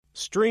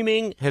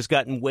Streaming has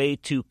gotten way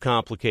too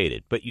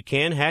complicated, but you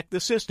can hack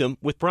the system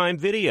with Prime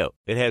Video.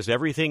 It has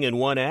everything in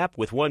one app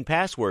with one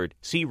password.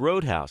 See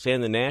Roadhouse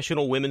and the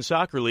National Women's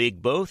Soccer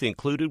League both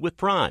included with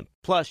Prime.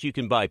 Plus, you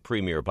can buy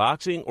Premier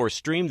Boxing or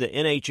stream the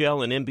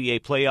NHL and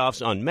NBA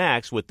playoffs on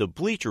Max with the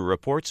Bleacher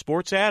Report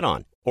Sports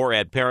add-on. Or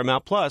add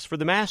Paramount Plus for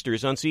the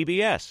Masters on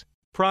CBS.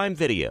 Prime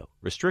Video.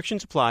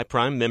 Restrictions apply.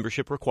 Prime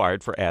membership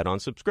required for add-on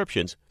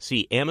subscriptions.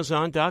 See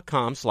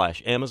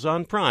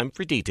Amazon.com/Amazon Prime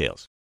for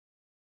details.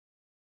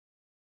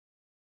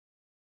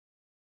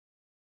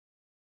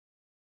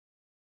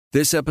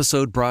 This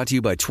episode brought to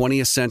you by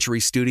 20th Century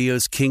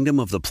Studios' Kingdom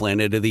of the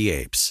Planet of the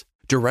Apes.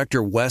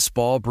 Director Wes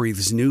Ball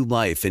breathes new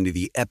life into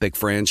the epic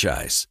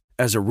franchise.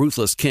 As a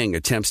ruthless king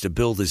attempts to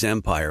build his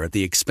empire at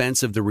the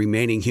expense of the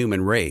remaining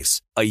human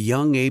race, a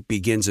young ape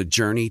begins a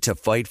journey to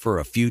fight for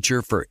a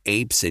future for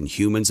apes and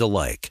humans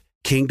alike.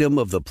 Kingdom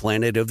of the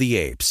Planet of the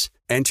Apes.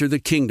 Enter the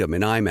kingdom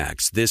in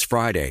IMAX this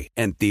Friday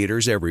and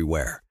theaters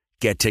everywhere.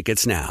 Get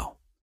tickets now.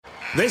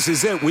 This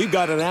is it. We've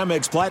got an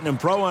Amex Platinum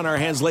Pro on our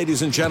hands,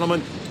 ladies and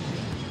gentlemen.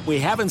 We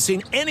haven't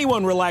seen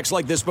anyone relax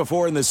like this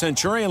before in the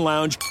Centurion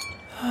Lounge.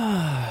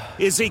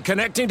 Is he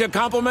connecting to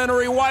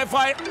complimentary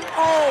Wi-Fi?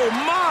 Oh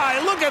my,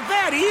 look at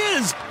that, he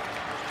is!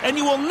 And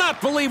you will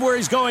not believe where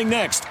he's going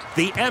next.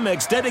 The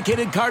Amex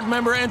dedicated card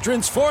member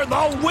entrance for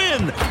the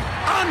win!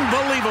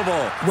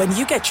 Unbelievable! When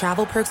you get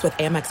travel perks with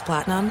Amex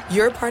Platinum,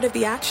 you're part of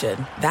the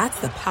action. That's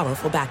the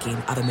powerful backing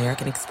of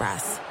American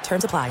Express.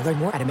 Terms apply. Learn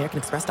more at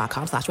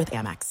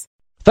americanexpress.com/withAmex.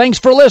 Thanks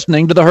for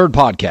listening to the Herd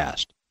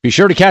Podcast. Be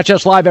sure to catch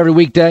us live every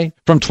weekday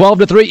from 12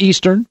 to 3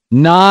 Eastern,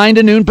 9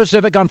 to noon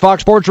Pacific on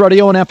Fox Sports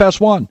Radio and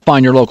FS1.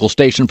 Find your local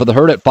station for the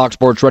Herd at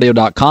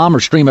foxsportsradio.com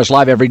or stream us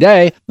live every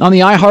day on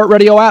the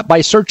iHeartRadio app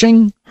by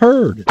searching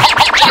Herd. Now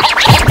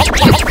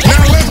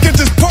let's get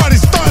this party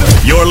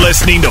started. You're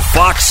listening to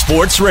Fox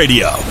Sports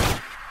Radio.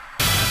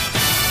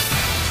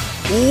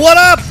 What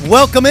up?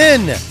 Welcome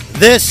in.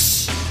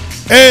 This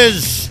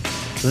is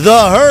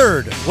the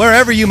Herd.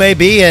 Wherever you may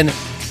be and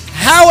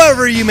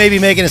however you may be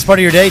making this part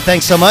of your day,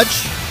 thanks so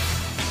much.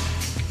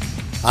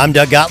 I'm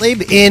Doug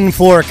Gottlieb, in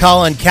for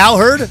Colin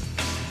Cowherd.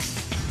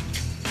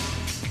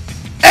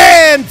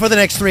 And for the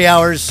next 3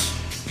 hours,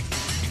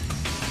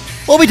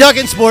 we'll be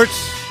talking sports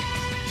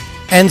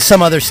and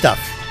some other stuff,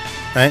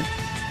 right?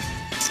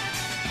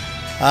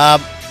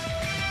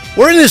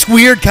 We're in this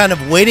weird kind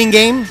of waiting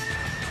game.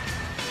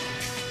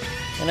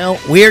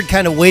 Weird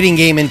kind of waiting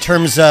game in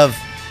terms of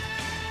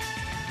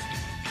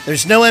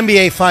there's no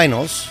NBA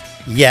Finals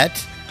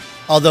yet,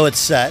 although it's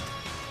set.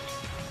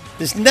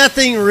 There's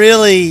nothing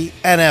really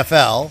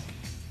NFL.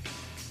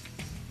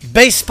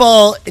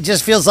 Baseball, it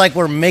just feels like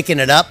we're making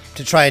it up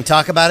to try and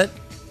talk about it.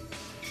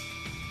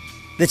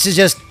 This is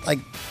just like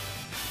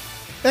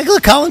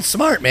look, Colin's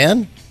smart,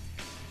 man.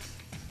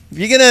 If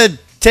you're going to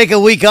take a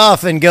week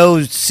off and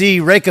go see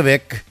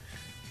Reykjavik,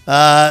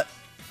 do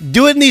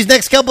it in these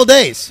next couple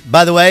days.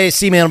 By the way,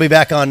 C-Man will be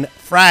back on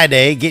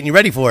Friday getting you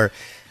ready for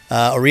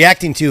or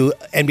reacting to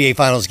NBA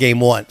Finals Game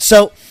 1.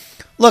 So,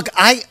 look,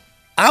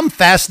 I'm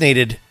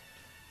fascinated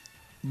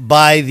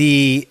by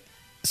the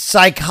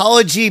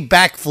psychology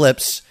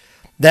backflips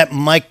that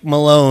Mike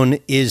Malone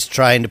is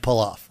trying to pull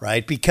off,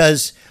 right?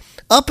 Because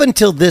up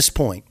until this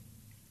point,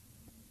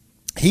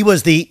 he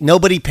was the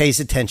nobody pays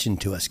attention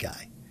to us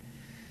guy,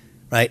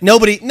 right?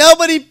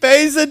 Nobody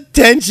pays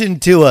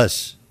attention to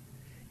us.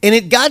 And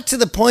it got to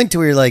the point to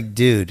where you're like,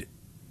 dude,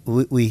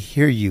 we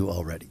hear you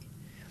already.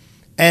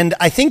 And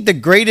I think the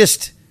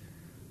greatest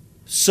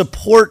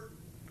support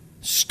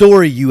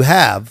story you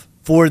have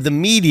for the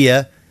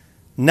media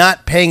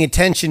not paying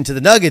attention to the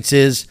Nuggets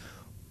is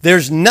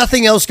there's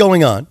nothing else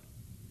going on.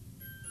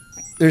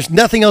 There's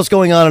nothing else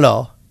going on at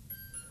all.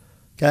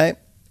 Okay?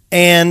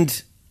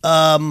 And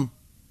now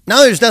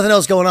there's nothing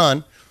else going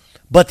on,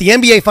 but the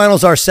NBA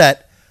Finals are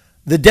set.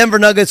 The Denver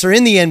Nuggets are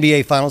in the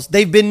NBA Finals.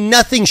 They've been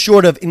nothing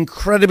short of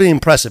incredibly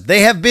impressive. They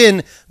have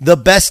been the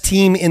best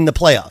team in the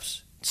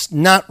playoffs. It's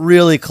not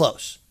really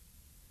close.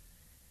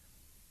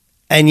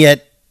 And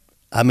yet,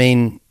 I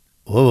mean,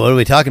 what are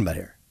we talking about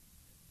here?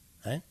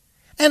 Right?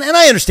 And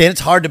I understand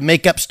it's hard to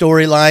make up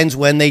storylines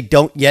when they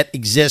don't yet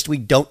exist. We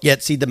don't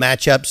yet see the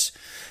matchups.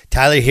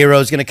 Tyler Hero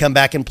is going to come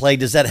back and play.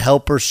 Does that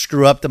help or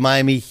screw up the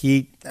Miami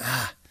Heat?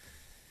 I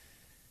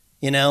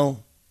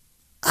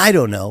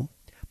don't know.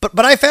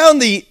 But I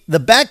found the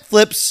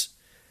backflips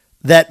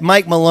that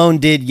Mike Malone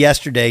did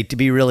yesterday to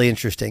be really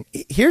interesting.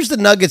 Here's the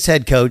Nuggets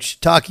head coach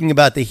talking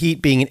about the Heat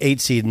being an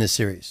 8 seed in this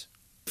series.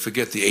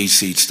 Forget the 8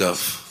 seed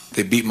stuff.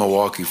 They beat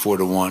Milwaukee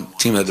 4-1.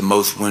 Team that had the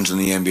most wins in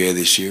the NBA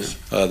this year.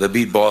 They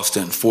beat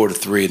Boston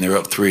 4-3, and they're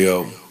up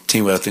 3-0.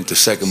 Team with, I think, the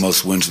second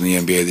most wins in the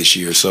NBA this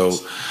year. So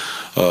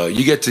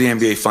you get to the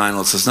NBA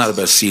Finals, it's not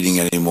about seeding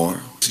anymore.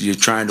 You're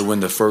trying to win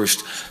the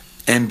first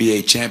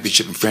NBA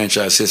championship in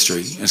franchise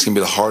history. And it's going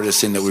to be the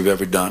hardest thing that we've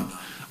ever done,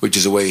 which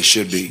is the way it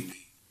should be.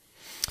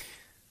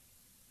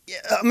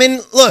 I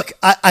mean, look,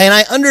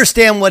 I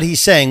understand what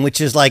he's saying,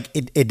 which is like,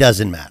 it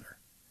doesn't matter.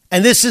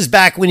 And this is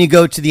back when you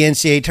go to the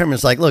NCAA tournament.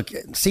 It's like, look,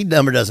 seed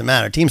number doesn't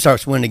matter. Team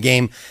starts winning a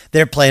game.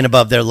 They're playing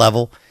above their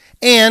level.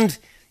 And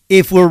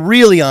if we're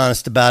really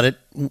honest about it,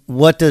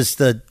 what does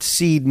the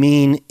seed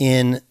mean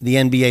in the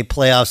NBA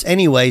playoffs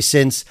anyway,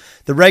 since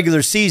the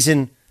regular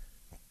season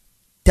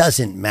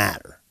doesn't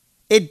matter?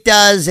 It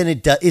does, and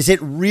it does. Is it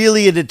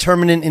really a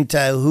determinant into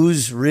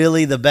who's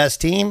really the best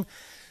team?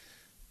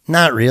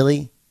 Not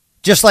really.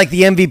 Just like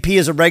the MVP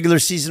is a regular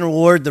season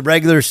award, the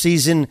regular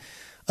season,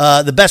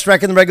 the best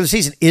record in the regular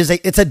season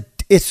it's a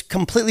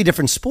completely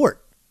different sport.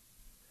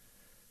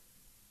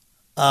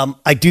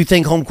 I do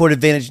think home court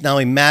advantage not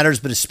only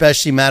matters, but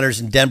especially matters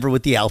in Denver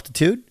with the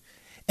altitude,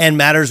 and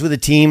matters with a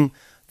team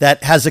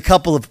that has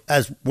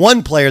as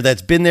one player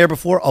that's been there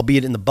before,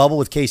 albeit in the bubble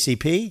with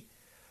KCP,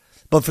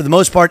 but for the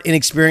most part,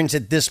 inexperienced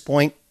at this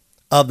point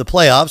of the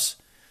playoffs.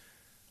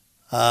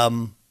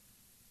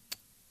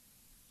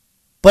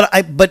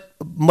 But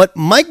what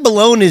Mike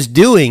Malone is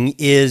doing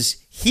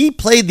is he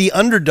played the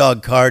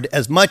underdog card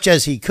as much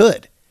as he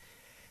could.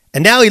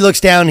 And now he looks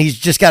down, he's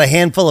just got a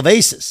handful of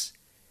aces.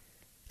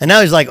 And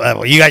now he's like,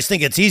 well, you guys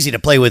think it's easy to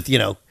play with,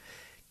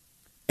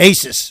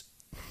 aces.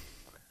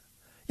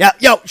 Yeah,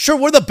 sure,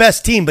 we're the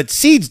best team, but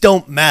seeds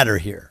don't matter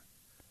here.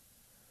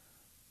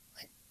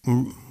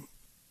 I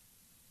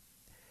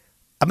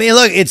mean,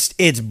 look,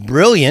 it's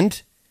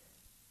brilliant.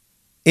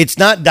 It's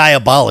not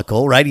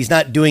diabolical, right? He's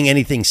not doing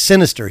anything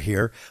sinister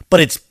here, but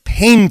it's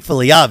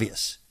painfully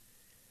obvious.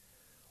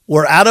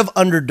 We're out of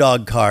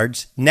underdog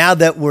cards now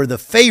that we're the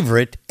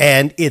favorite,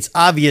 and it's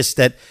obvious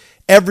that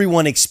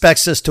everyone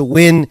expects us to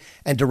win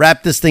and to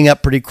wrap this thing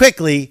up pretty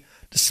quickly.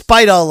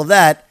 Despite all of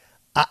that,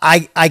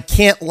 I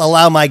can't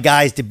allow my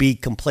guys to be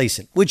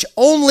complacent, which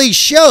only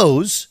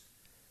shows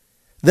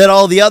that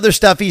all the other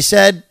stuff he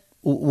said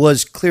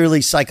was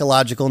clearly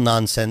psychological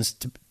nonsense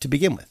to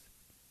begin with.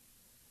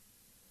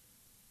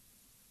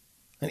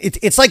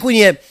 It's like when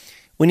you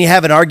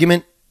have an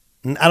argument,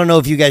 and I don't know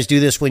if you guys do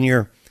this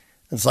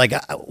it's like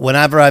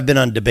whenever I've been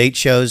on debate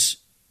shows.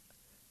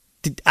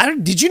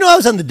 Did you know I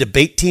was on the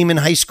debate team in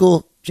high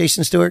school,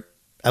 Jason Stewart?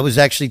 I was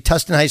actually,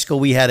 Tustin High School,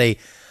 we had a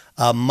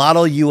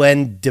Model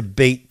UN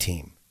debate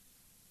team,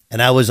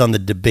 and I was on the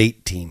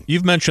debate team.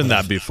 You've mentioned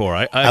that before.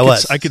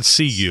 I could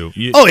see you.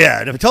 Oh,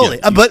 yeah, totally.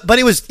 Yeah, but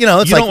it was, it's you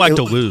like... You don't like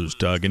to lose,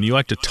 Doug, and you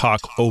like to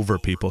talk over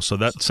people, so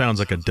that sounds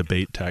like a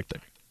debate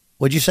tactic.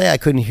 What'd you say? I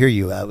couldn't hear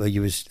you. I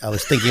was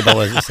thinking about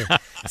what I was saying.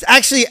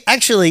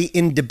 Actually,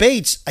 in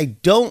debates, I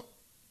don't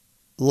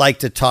like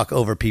to talk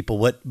over people.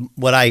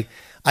 What I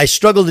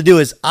struggle to do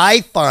is I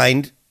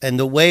find, and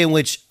the way in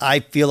which I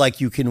feel like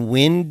you can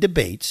win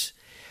debates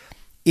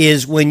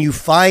is when you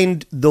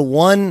find the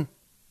one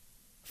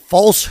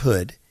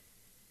falsehood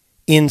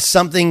in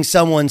something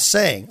someone's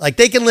saying. Like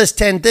they can list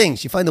 10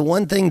 things. You find the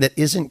one thing that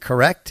isn't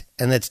correct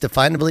and that's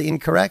definably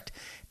incorrect,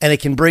 and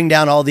it can bring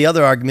down all the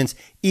other arguments,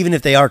 even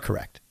if they are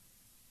correct.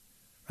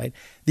 Right?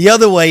 The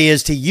other way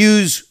is to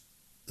use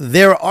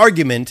their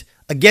argument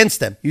against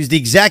them. Use the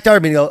exact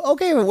argument and go,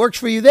 okay, if it works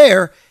for you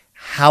there,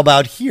 how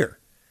about here?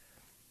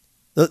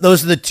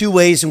 Those are the two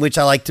ways in which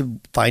I like to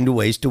find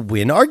ways to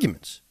win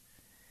arguments.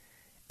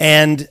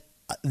 And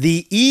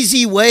the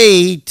easy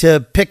way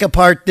to pick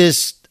apart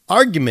this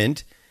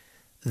argument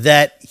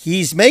that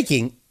he's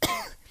making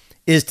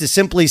is to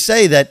simply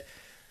say that,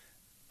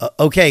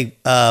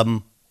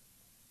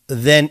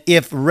 then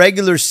if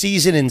regular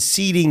season and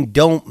seeding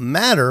don't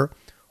matter,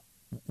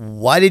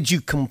 why did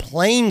you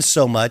complain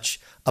so much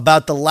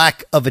about the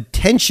lack of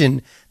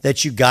attention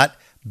that you got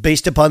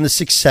based upon the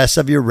success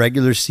of your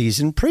regular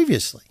season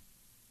previously?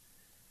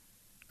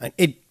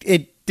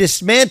 It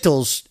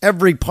dismantles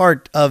every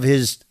part of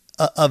his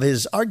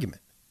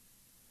argument.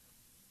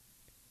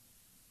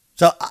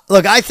 So,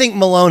 look, I think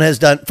Malone has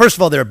done, first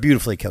of all, they're a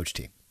beautifully coached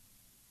team.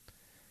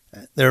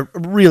 They're a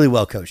really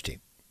well-coached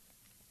team.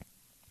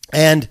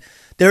 And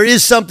there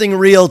is something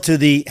real to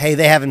they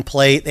haven't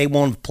played, they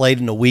won't have played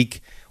in a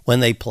week when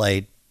they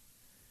played.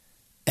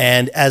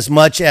 And as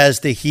much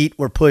as the Heat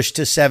were pushed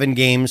to 7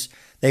 games,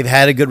 they've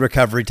had a good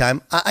recovery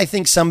time. I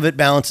think some of it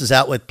balances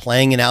out with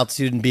playing in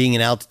altitude and being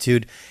in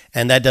altitude,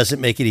 and that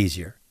doesn't make it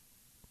easier.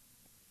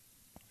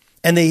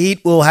 And the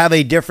Heat will have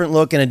a different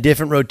look and a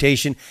different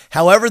rotation,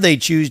 however they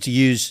choose to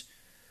use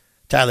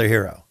Tyler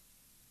Hero.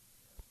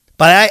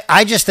 But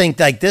I just think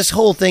like this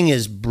whole thing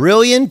is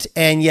brilliant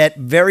and yet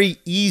very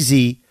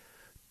easy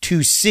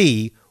to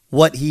see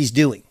what he's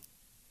doing.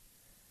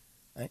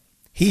 Right?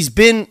 He's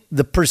been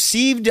the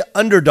perceived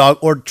underdog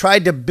or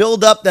tried to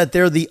build up that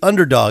they're the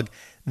underdog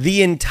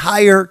the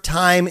entire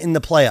time in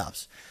the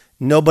playoffs.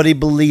 Nobody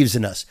believes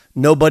in us.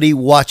 Nobody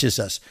watches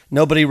us.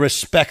 Nobody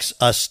respects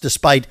us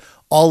despite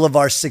all of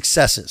our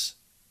successes.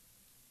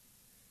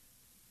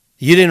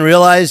 You didn't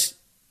realize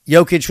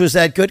Jokic was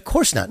that good? Of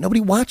course not.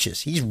 Nobody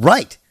watches. He's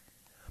right.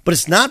 But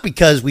it's not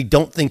because we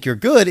don't think you're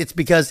good. It's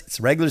because it's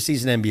regular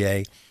season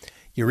NBA.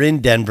 You're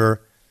in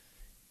Denver.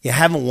 You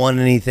haven't won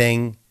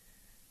anything.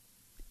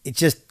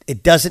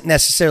 It doesn't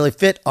necessarily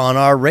fit on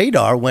our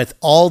radar with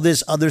all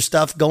this other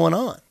stuff going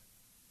on.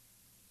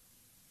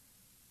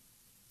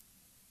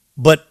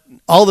 But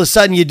all of a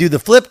sudden you do the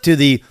flip to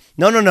the,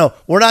 no,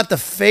 we're not the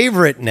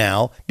favorite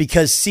now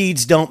because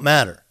seeds don't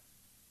matter.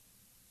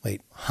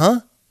 Wait,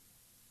 huh?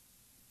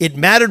 It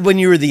mattered when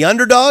you were the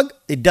underdog.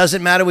 It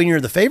doesn't matter when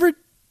you're the favorite.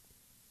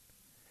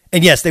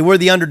 And yes, they were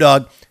the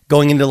underdog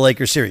going into the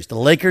Lakers series. The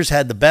Lakers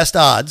had the best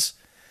odds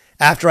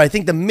after, I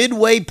think, the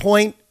midway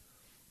point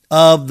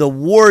of the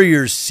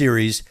Warriors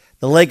series.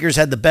 The Lakers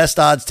had the best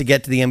odds to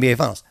get to the NBA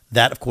Finals.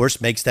 That, of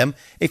course, makes them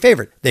a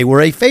favorite. They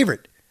were a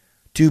favorite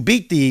to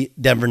beat the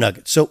Denver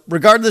Nuggets. So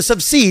regardless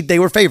of seed, they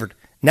were favored.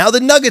 Now the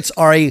Nuggets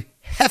are a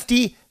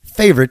hefty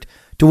favorite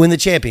to win the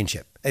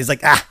championship. It's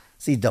like,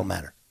 seeds don't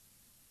matter.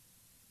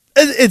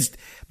 It's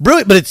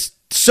brilliant, but it's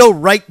so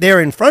right there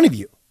in front of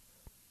you.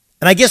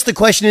 And I guess the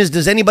question is,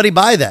 does anybody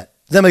buy that?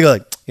 Does anybody go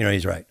like,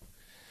 he's right.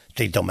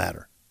 Seeds don't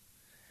matter.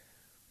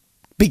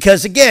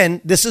 Because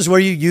again, this is where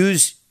you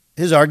use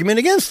his argument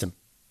against him.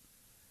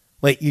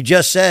 Wait, you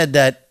just said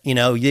that,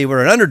 they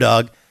were an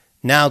underdog.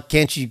 Now,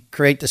 can't you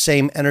create the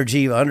same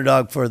energy of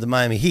underdog for the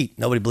Miami Heat?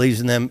 Nobody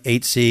believes in them,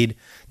 8 seed,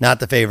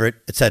 not the favorite,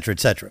 et cetera, et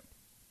cetera.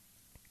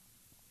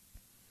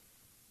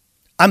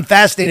 I'm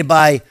fascinated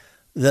by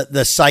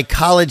the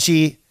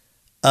psychology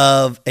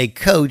of a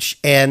coach,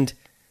 and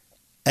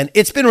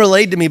it's been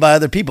relayed to me by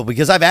other people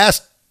because I've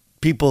asked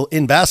people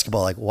in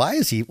basketball, like, why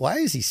is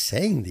he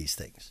saying these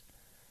things?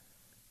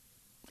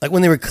 Like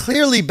when they were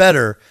clearly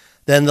better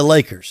than the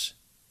Lakers,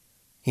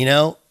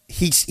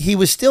 he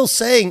was still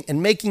saying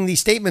and making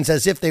these statements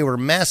as if they were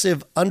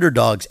massive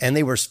underdogs and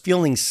they were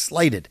feeling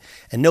slighted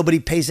and nobody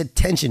pays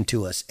attention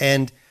to us.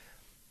 And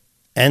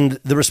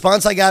the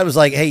response I got was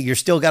like, hey, you're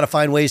still got to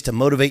find ways to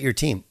motivate your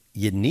team.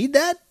 You need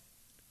that?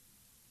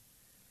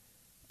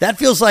 That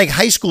feels like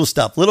high school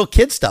stuff, little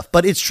kid stuff,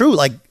 but it's true.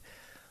 Like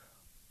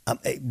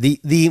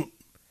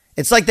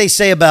it's like they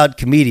say about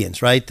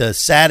comedians, right? The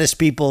saddest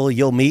people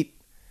you'll meet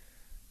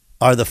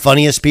are the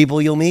funniest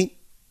people you'll meet.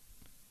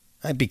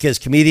 Right? Because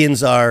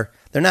comedians they're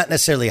not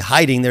necessarily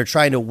hiding. They're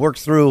trying to work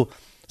through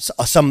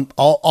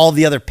all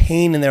the other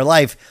pain in their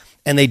life,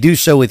 and they do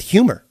so with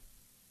humor.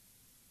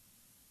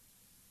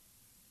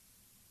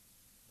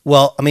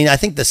 Well, I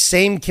think the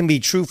same can be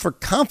true for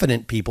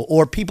confident people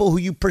or people who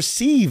you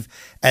perceive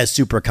as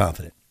super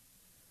confident.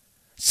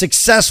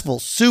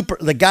 Successful,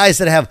 the guys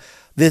that have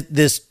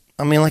this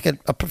like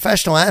a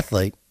professional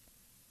athlete.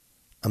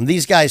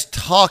 These guys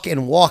talk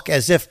and walk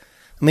as if,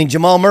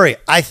 Jamal Murray,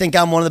 I think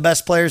I'm one of the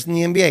best players in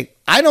the NBA.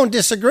 I don't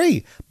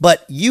disagree,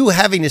 but you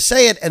having to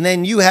say it and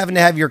then you having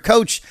to have your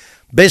coach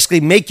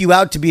basically make you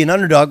out to be an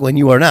underdog when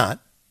you are not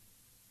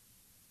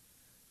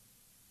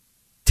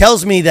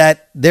tells me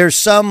that there's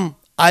some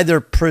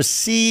either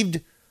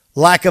perceived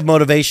lack of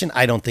motivation,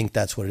 I don't think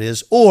that's what it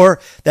is, or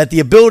that the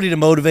ability to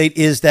motivate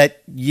is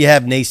that you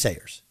have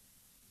naysayers.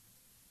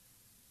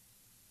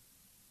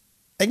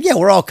 And yeah,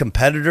 we're all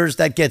competitors.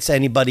 That gets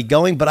anybody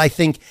going. But I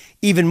think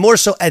even more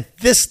so at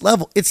this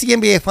level, it's the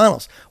NBA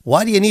Finals.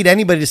 Why do you need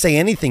anybody to say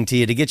anything to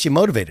you to get you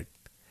motivated?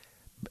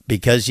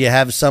 Because you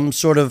have some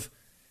sort of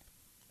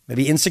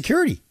maybe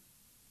insecurity.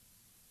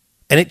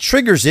 And it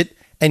triggers it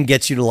and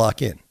gets you to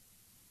lock in.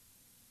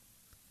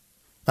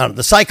 I don't know,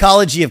 the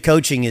psychology of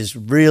coaching is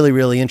really,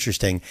 really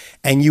interesting.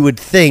 And you would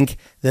think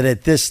that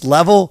at this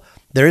level,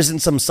 there isn't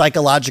some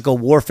psychological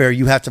warfare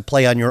you have to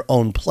play on your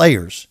own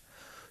players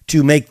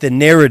to make the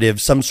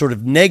narrative some sort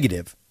of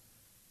negative.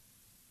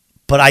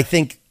 But I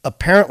think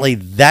apparently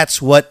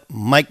that's what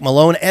Mike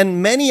Malone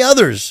and many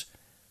others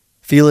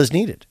feel is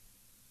needed.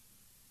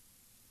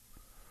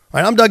 All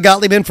right, I'm Doug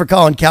Gottlieb in for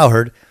Colin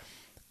Cowherd.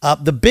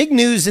 The big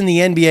news in the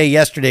NBA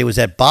yesterday was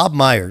that Bob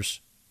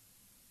Myers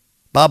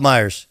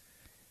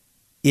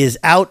is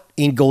out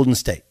in Golden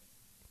State.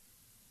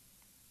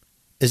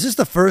 Is this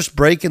the first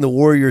break in the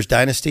Warriors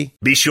dynasty?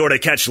 Be sure to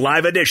catch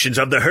live editions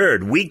of The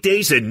Herd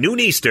weekdays at noon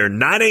Eastern,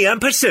 9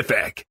 a.m.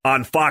 Pacific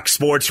on Fox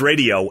Sports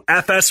Radio,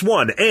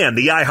 FS1, and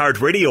the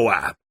iHeartRadio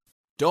app.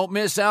 Don't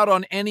miss out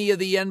on any of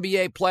the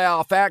NBA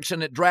playoff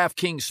action at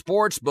DraftKings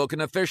Sportsbook,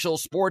 an official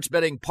sports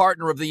betting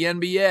partner of the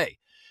NBA.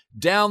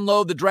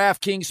 Download the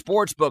DraftKings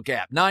Sportsbook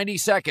app. 90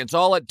 seconds,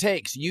 all it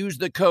takes. Use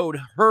the code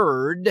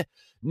HERD.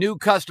 New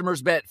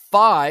customers bet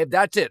 $5.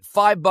 That's it.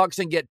 $5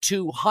 and get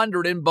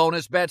 $200 in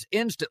bonus bets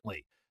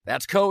instantly.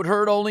 That's code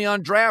HERD only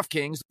on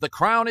DraftKings. The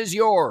crown is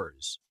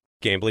yours.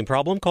 Gambling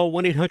problem? Call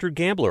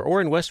 1-800-GAMBLER.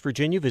 Or in West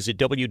Virginia, visit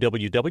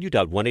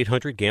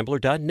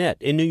www.1800gambler.net.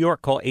 In New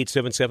York, call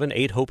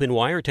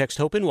 877-8-HOPE-NY or text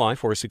HOPE-NY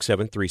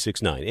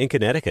 467-369. In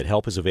Connecticut,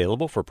 help is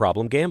available for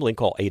problem gambling.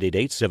 Call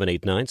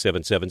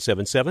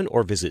 888-789-7777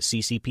 or visit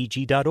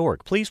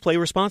ccpg.org. Please play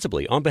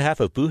responsibly. On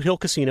behalf of Boot Hill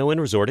Casino and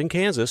Resort in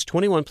Kansas,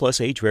 21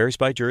 plus age varies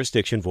by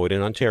jurisdiction, void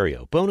in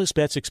Ontario. Bonus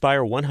bets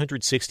expire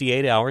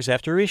 168 hours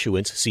after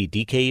issuance. See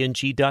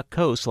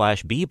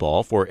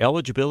dkng.co/bball for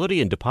eligibility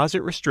and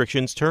deposit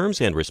restrictions, terms,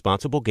 and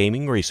responsible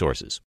gaming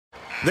resources.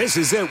 This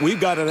is it.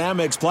 We've got an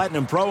Amex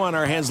Platinum Pro on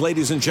our hands,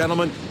 ladies and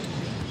gentlemen.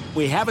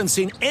 We haven't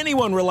seen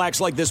anyone relax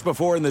like this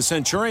before in the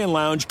Centurion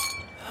Lounge.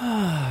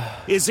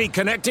 Is he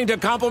connecting to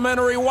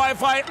complimentary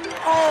Wi-Fi?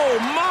 Oh,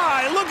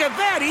 my! Look at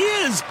that! He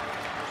is!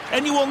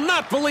 And you will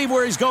not believe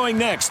where he's going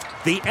next.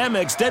 The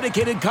Amex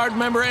dedicated card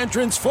member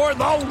entrance for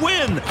the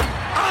win!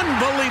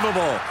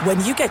 Unbelievable.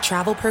 When you get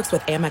travel perks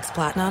with Amex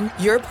Platinum,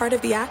 you're part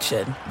of the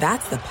action.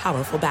 That's the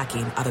powerful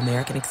backing of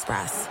American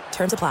Express.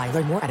 Terms apply.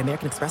 Learn more at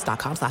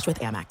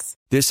americanexpress.com/withAmex.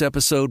 This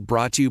episode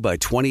brought to you by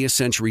 20th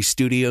Century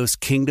Studios'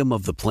 Kingdom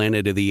of the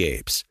Planet of the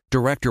Apes.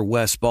 Director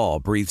Wes Ball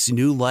breathes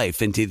new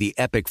life into the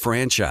epic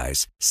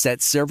franchise,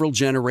 set several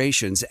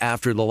generations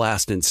after the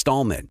last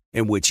installment,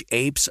 in which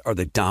apes are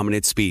the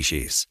dominant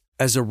species.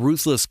 As a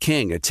ruthless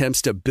king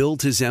attempts to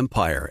build his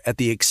empire at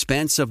the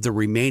expense of the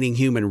remaining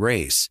human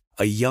race,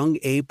 a young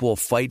ape will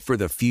fight for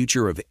the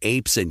future of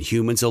apes and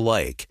humans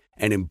alike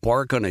and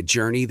embark on a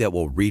journey that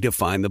will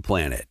redefine the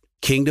planet.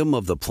 Kingdom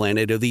of the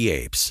Planet of the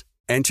Apes.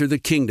 Enter the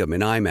kingdom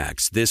in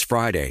IMAX this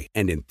Friday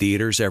and in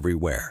theaters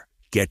everywhere.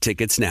 Get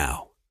tickets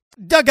now.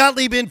 Doug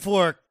Gottlieb in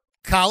for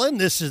Colin.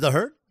 This is The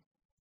Herd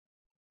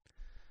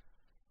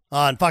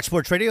on Fox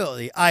Sports Radio,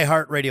 the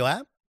iHeartRadio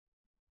app.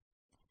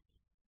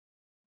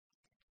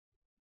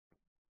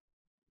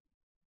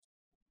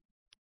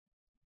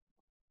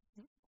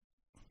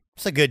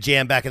 It's a good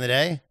jam back in the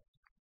day.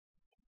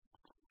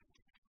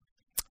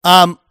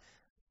 There's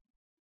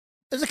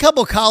a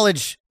couple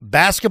college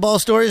basketball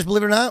stories,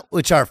 believe it or not,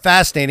 which are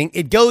fascinating.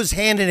 It goes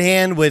hand in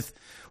hand with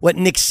what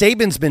Nick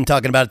Saban's been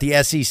talking about at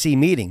the SEC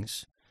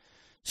meetings.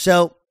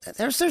 So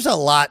there's a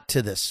lot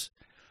to this.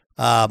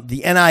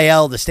 The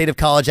NIL, the state of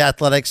college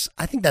athletics,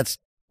 I think that's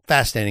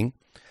fascinating.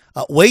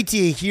 Wait till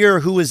you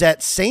hear who was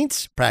at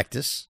Saints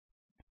practice.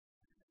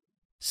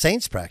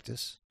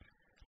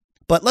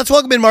 But let's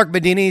welcome in Mark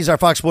Medini. He's our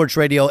Fox Sports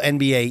Radio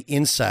NBA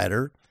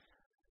insider.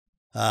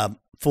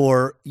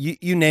 For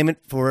you name it,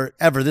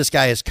 forever. This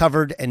guy has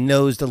covered and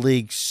knows the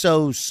league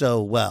so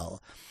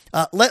well.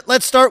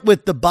 Let's start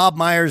with the Bob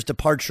Myers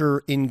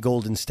departure in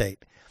Golden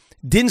State.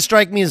 Didn't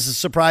strike me as a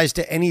surprise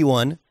to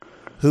anyone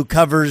who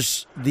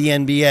covers the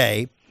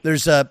NBA.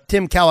 There's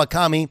Tim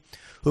Kawakami,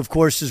 who, of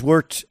course, has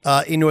worked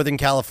in Northern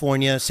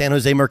California, San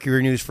Jose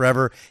Mercury News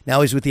forever.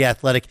 Now he's with The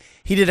Athletic.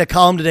 He did a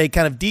column today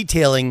kind of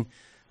detailing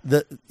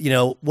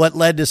what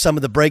led to some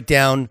of the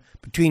breakdown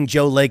between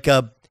Joe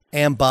Lacob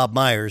and Bob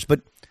Myers.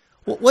 But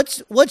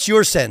what's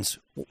your sense?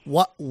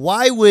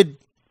 Why would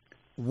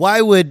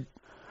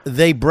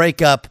they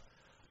break up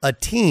a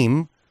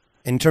team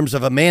in terms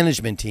of a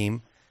management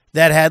team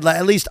that had,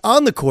 at least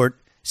on the court,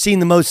 seen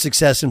the most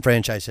success in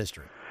franchise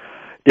history?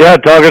 Yeah,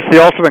 Doug, it's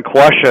the ultimate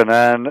question.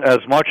 And as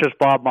much as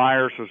Bob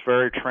Myers was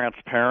very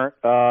transparent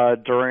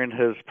during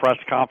his press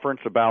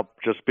conference about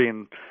just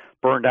being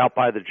burned out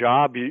by the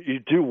job, you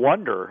do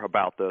wonder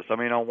about this. I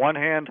mean, on one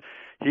hand,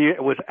 he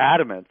was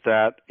adamant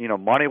that,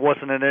 money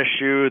wasn't an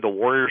issue. The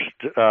Warriors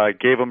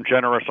gave him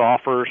generous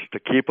offers to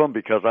keep him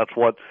because that's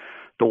what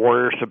the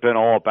Warriors have been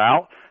all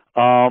about.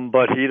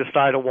 But he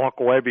decided to walk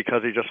away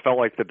because he just felt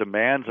like the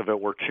demands of it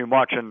were too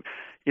much. And,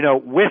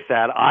 with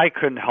that, I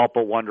couldn't help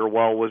but wonder,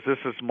 well, was this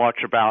as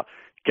much about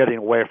getting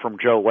away from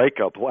Joe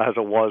Lacob as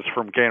it was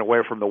from getting away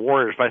from the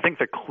Warriors? But I think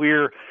the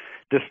clear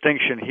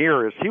distinction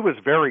here is he was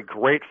very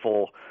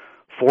grateful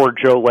for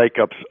Joe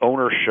Lacob's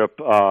ownership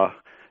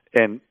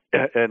and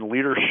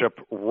leadership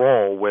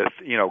role with,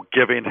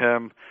 giving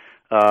him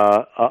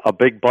a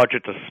big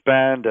budget to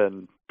spend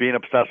and being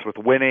obsessed with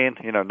winning.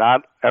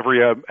 Not every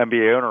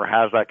NBA owner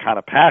has that kind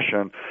of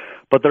passion,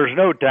 but there's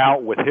no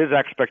doubt with his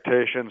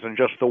expectations and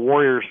just the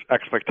Warriors'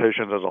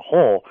 expectations as a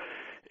whole,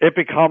 it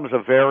becomes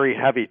a very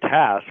heavy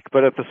task.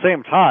 But at the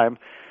same time,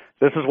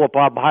 this is what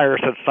Bob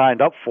Myers had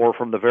signed up for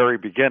from the very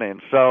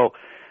beginning. So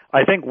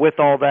I think with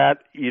all that,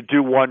 you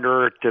do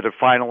wonder, did it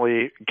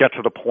finally get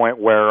to the point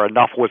where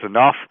enough was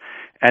enough?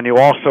 And you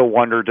also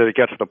wonder, did it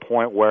get to the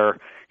point where,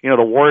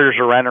 the Warriors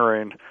are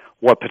entering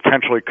what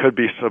potentially could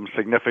be some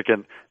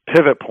significant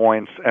pivot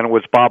points, and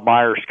was Bob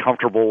Myers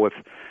comfortable with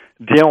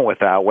dealing with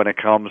that when it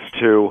comes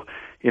to,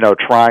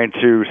 trying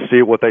to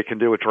see what they can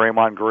do with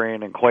Draymond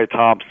Green and Klay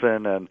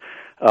Thompson and,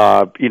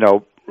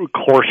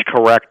 course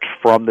correct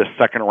from this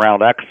second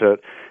round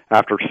exit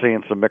after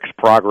seeing some mixed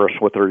progress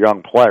with their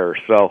young players.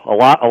 So a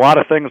lot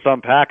of things to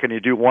unpack, and you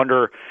do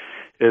wonder,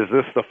 is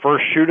this the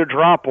first shoe to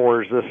drop,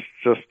 or is this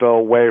just a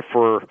way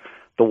for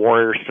the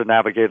Warriors to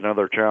navigate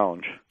another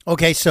challenge?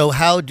 Okay, so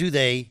how do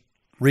they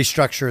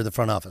restructure the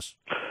front office?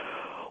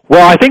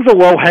 Well, I think the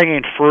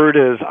low-hanging fruit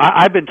is,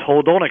 I've been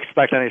told, don't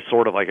expect any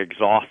sort of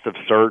exhaustive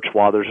search.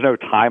 While there's no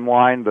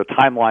timeline, the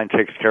timeline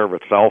takes care of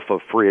itself of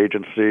free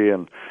agency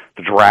and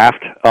the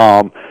draft.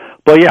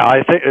 But yeah,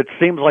 I think it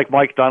seems like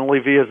Mike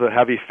Dunleavy is a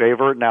heavy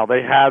favorite. Now,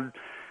 they had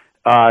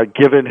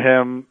given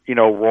him,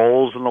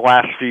 roles in the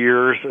last few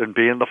years and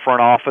be in the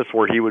front office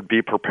where he would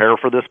be prepared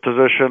for this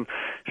position.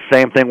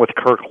 Same thing with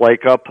Kirk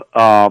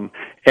Lacob.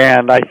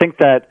 And I think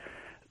that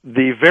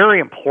the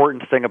very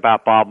important thing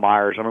about Bob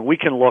Myers, we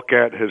can look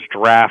at his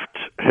draft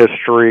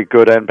history,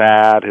 good and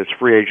bad, his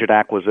free agent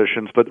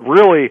acquisitions, but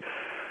really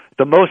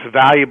the most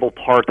valuable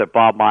part that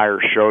Bob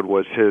Myers showed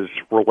was his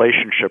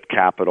relationship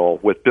capital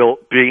with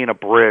being a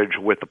bridge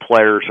with the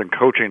players and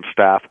coaching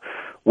staff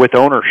with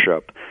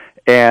ownership.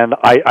 And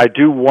I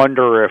do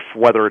wonder if,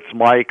 whether it's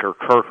Mike or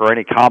Kirk or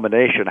any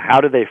combination,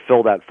 how do they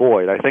fill that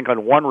void? I think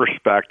on one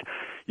respect,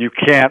 you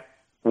can't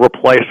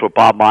replace what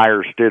Bob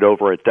Myers did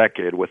over a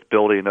decade with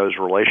building those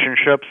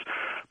relationships.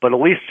 But at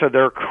least to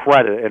their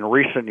credit, in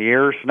recent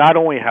years, not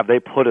only have they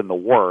put in the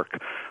work,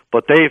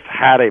 but they've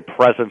had a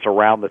presence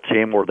around the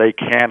team where they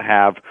can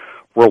have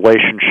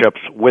relationships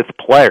with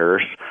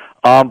players.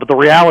 But the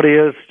reality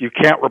is you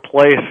can't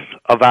replace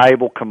a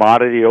valuable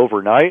commodity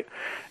overnight,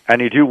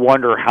 and you do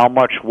wonder how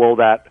much will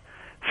that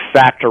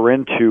factor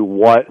into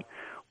what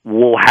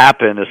will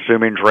happen,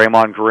 assuming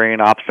Draymond Green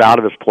opts out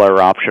of his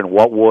player option.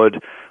 What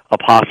would a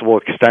possible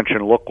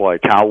extension look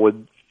like? How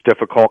would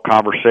difficult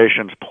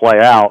conversations play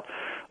out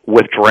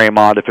with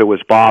Draymond if it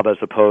was Bob as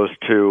opposed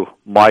to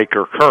Mike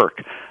or Kirk?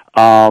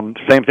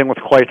 Same thing with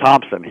Klay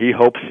Thompson. He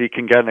hopes he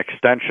can get an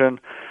extension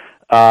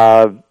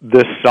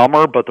this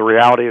summer, but the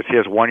reality is he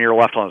has 1 year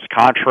left on his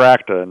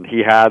contract, and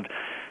he had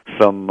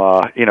some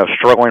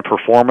struggling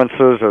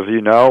performances, as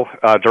you know,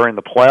 during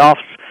the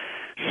playoffs.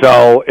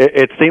 So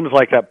it seems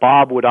like that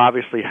Bob would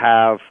obviously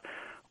have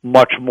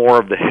much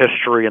more of the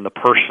history and the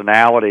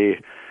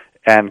personality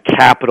and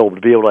capital to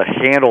be able to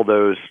handle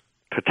those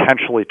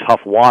potentially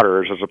tough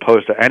waters as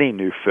opposed to any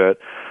new fit.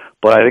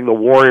 But I think the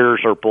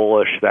Warriors are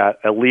bullish that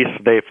at least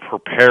they've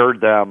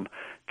prepared them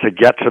to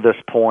get to this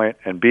point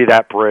and be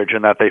that bridge,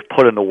 and that they've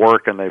put in the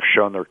work and they've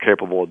shown they're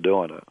capable of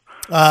doing it.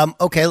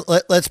 Okay,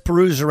 let's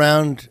peruse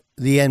around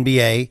the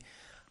NBA.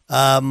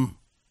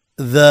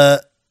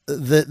 The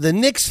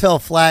Knicks fell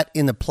flat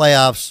in the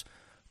playoffs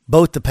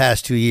both the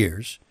past 2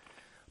 years,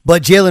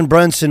 but Jalen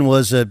Brunson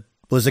was a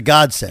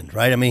godsend,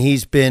 right? I mean,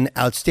 he's been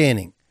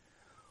outstanding.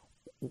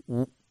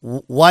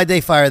 Why'd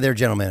they fire their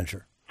general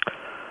manager?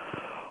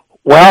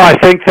 Well, I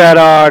think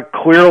that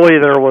clearly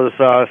there was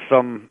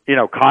some,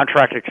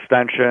 contract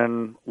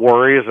extension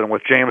worries, and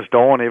with James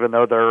Dolan, even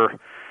though they're,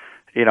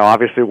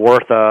 obviously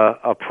worth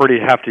a pretty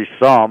hefty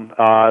sum,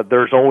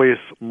 there's always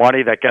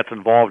money that gets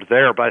involved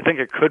there. But I think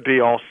it could be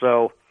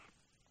also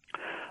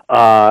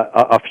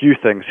a few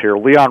things here.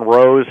 Leon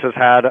Rose has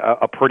had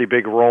a pretty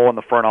big role in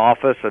the front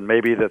office, and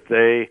maybe that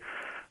they,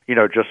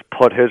 just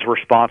put his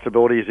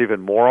responsibilities even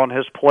more on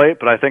his plate.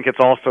 But I think it's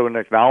also an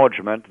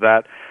acknowledgement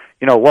that,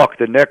 look,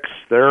 the Knicks,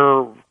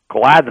 they're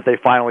glad that they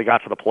finally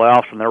got to the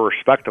playoffs and they're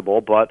respectable,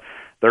 but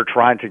they're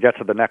trying to get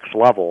to the next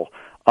level.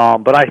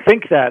 But I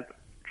think that,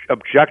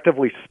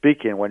 objectively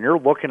speaking, when you're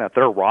looking at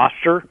their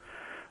roster,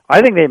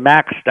 I think they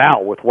maxed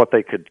out with what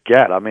they could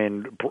get. I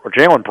mean,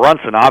 Jalen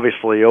Brunson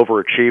obviously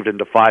overachieved and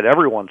defied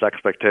everyone's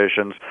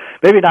expectations.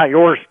 Maybe not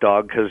yours,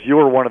 Doug, because you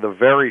were one of the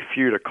very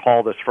few to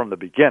call this from the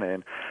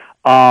beginning.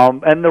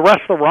 And the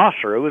rest of the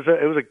roster, it was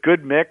a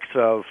good mix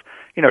of,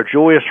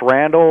 Julius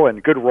Randle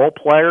and good role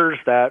players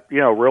that,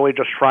 really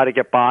just try to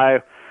get by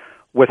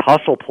with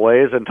hustle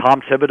plays. And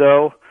Tom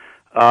Thibodeau,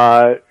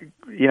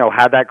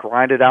 had that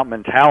grinded out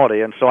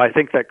mentality. And so I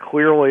think that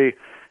clearly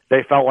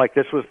they felt like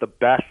this was the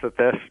best that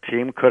this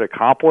team could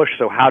accomplish.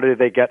 So how did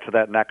they get to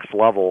that next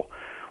level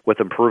with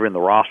improving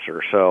the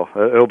roster? So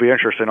it'll be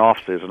interesting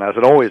offseason, as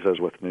it always is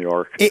with New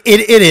York. It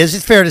is.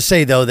 It's fair to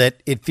say, though,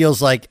 that it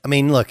feels like,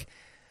 look,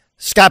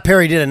 Scott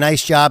Perry did a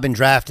nice job in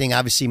drafting.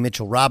 Obviously,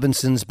 Mitchell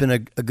Robinson's been a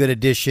good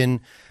addition,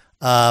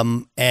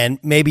 and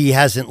maybe he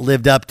hasn't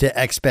lived up to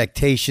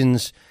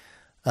expectations.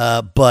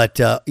 But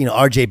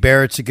R.J.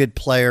 Barrett's a good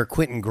player.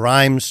 Quentin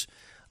Grimes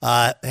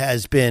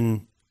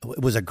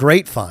was a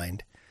great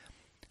find.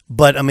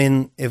 But,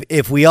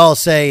 if we all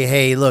say,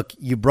 hey, look,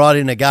 you brought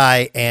in a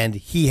guy and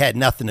he had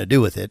nothing to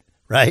do with it,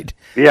 right?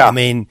 Yeah.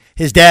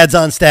 His dad's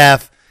on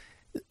staff.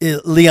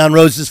 Leon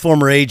Rose's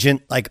former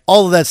agent, like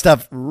all of that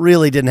stuff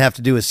really didn't have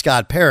to do with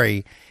Scott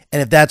Perry.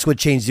 And if that's what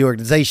changed the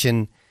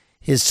organization,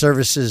 his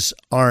services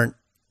aren't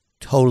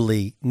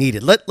totally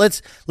needed.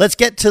 Let's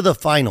get to the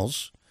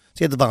finals. Let's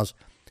get to the finals.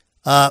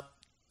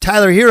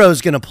 Tyler Hero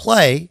is going to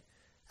play.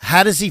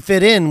 How does he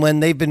fit in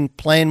when they've been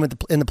playing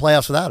in the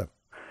playoffs without him?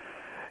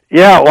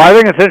 Yeah, well, I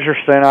think it's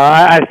interesting.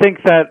 I think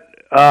that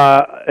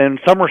in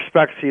some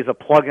respects, he's a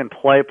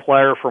plug-and-play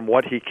player from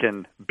what he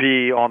can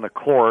be on the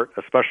court,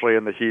 especially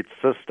in the Heat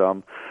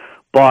system.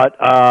 But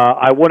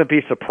I wouldn't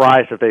be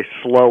surprised if they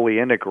slowly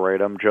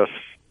integrate him just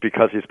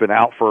because he's been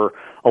out for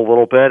a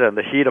little bit. And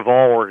the Heat of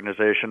all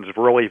organizations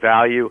really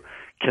value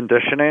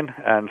conditioning.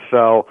 And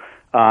so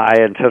I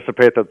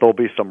anticipate that there'll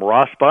be some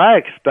rust. But I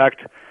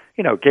expect,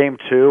 Game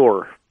 2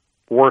 or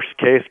worst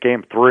case,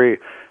 Game 3,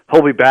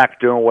 he'll be back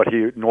doing what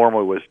he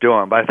normally was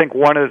doing. But I think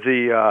one of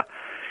the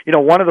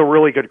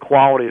really good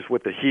qualities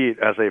with the Heat,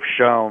 as they've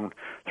shown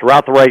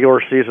throughout the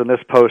regular season, this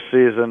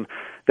postseason,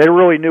 they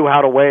really knew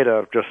how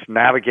to just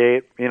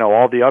navigate,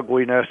 all the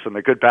ugliness and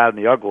the good, bad, and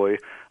the ugly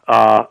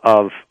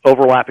of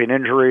overlapping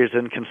injuries,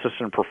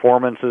 inconsistent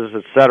performances,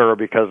 et cetera,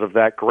 because of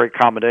that great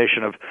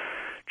combination of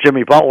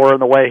Jimmy Butler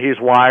and the way he's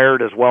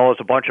wired, as well as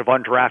a bunch of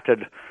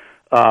undrafted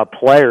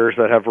players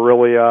that have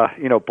really,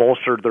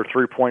 bolstered their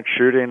three-point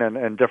shooting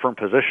and different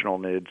positional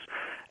needs.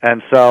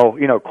 And so,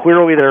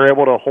 clearly they're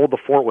able to hold the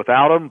fort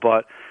without him,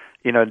 but,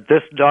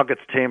 this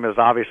Nuggets team is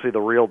obviously the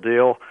real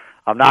deal.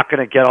 I'm not going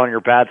to get on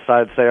your bad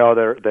side and say,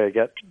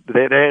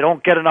 they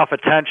don't get enough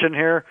attention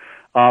here,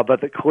 but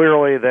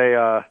clearly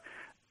they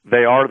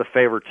they are the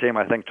favorite team,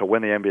 I think, to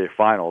win the NBA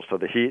Finals. So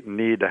the Heat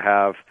need to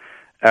have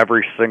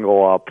every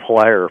single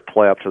player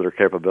play up to their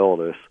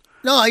capabilities.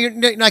 No, you're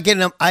not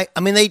getting them. I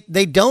mean,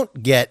 they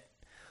don't get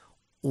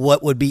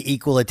what would be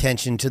equal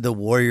attention to the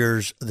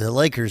Warriors, the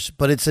Lakers,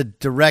 but it's a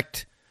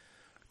direct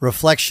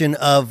reflection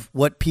of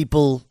what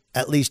people,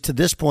 at least to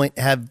this point,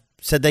 have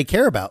said they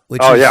care about.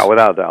 Which yeah,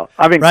 without a doubt.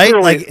 I mean, right?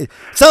 clearly, like,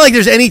 it's not like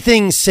there's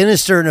anything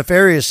sinister or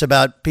nefarious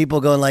about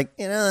people going like,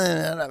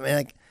 I mean,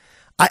 like,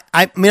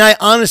 I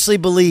honestly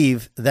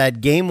believe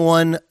that Game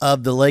 1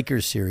 of the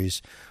Lakers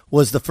series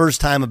was the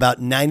first time about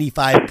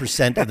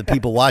 95% of the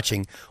people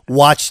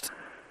watched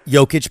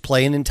Jokic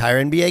play an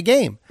entire NBA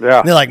game. Yeah.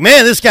 And they're like,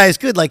 man, this guy's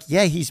good. Like,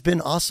 yeah, he's been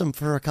awesome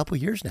for a couple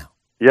years now.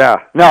 Yeah.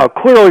 No,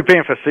 clearly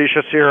being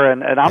facetious here,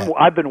 and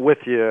I've been with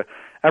you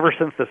ever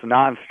since this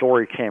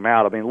non-story came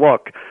out. I mean,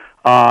 look,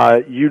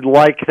 you'd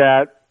like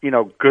that,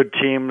 good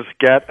teams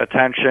get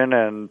attention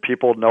and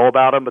people know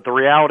about them, but the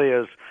reality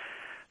is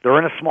they're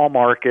in a small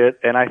market,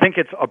 and I think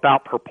it's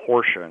about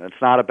proportion.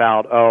 It's not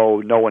about,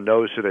 no one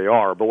knows who they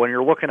are. But when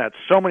you're looking at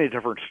so many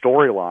different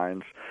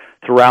storylines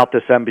throughout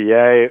this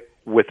NBA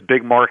with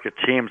big market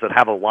teams that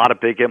have a lot of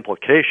big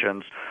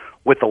implications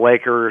with the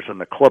Lakers and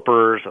the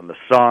Clippers and the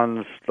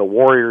Suns, the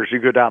Warriors, you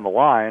go down the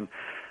line,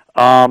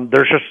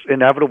 there's just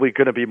inevitably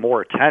going to be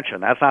more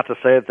attention. That's not to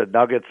say that the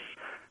Nuggets,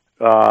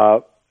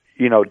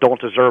 don't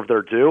deserve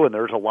their due, and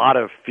there's a lot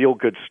of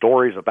feel-good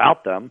stories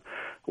about them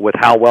with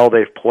how well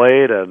they've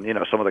played and,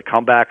 some of the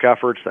comeback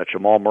efforts that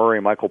Jamal Murray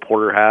and Michael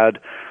Porter had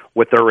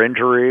with their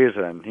injuries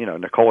and,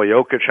 Nikola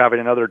Jokic having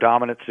another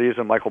dominant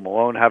season, Michael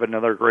Malone having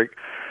another great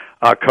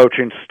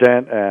coaching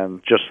stint,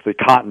 and just the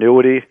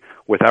continuity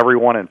with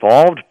everyone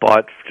involved,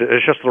 but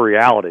it's just the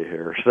reality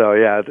here. So,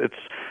 yeah,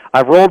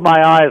 I've rolled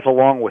my eyes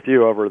along with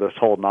you over this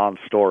whole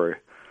non-story.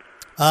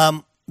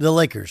 The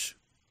Lakers,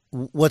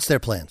 what's their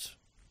plans?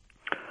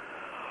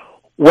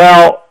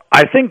 Well,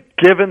 I think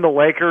given the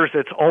Lakers,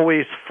 it's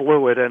always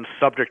fluid and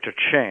subject to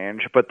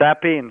change. But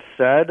that being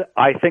said,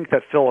 I think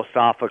that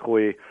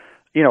philosophically,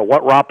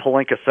 what Rob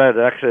Pelinka said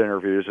at exit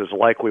interviews is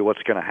likely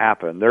what's going to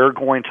happen. They're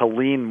going to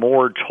lean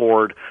more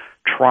toward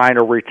trying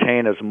to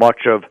retain as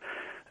much of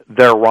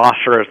their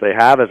roster as they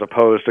have, as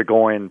opposed to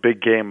going big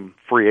game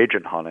free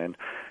agent hunting.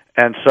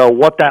 And so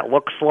what that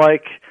looks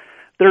like,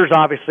 there's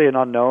obviously an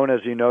unknown, as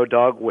you know,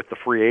 Doug, with the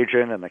free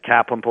agent and the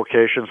cap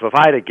implications. But if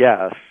I had to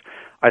guess,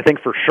 I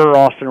think for sure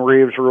Austin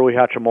Reeves, Rui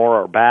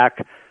Hachimura are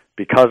back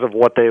because of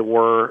what they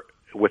were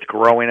with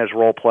growing as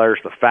role players,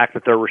 the fact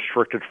that they're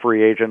restricted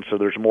free agents, so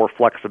there's more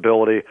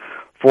flexibility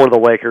for the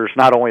Lakers,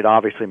 not only to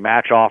obviously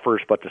match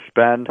offers, but to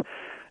spend.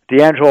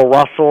 D'Angelo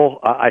Russell,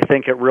 I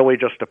think it really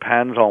just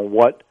depends on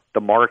what the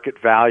market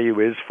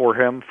value is for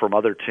him from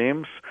other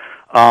teams.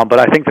 But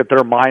I think that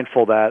they're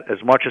mindful that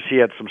as much as he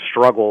had some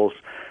struggles,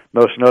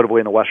 most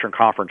notably in the Western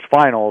Conference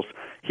Finals,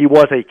 he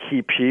was a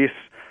key piece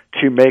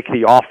to make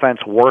the offense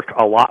work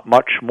a lot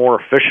much more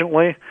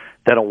efficiently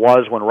than it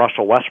was when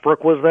Russell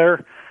Westbrook was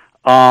there.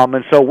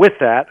 And so with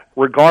that,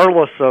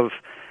 regardless of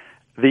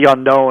the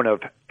unknown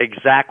of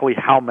exactly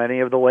how many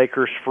of the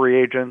Lakers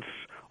free agents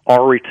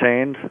are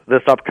retained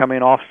this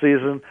upcoming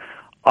offseason,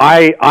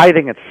 I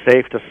think it's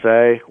safe to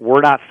say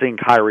we're not seeing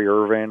Kyrie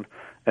Irving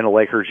in a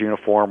Lakers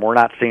uniform. We're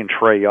not seeing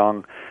Trae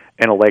Young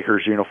in a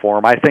Lakers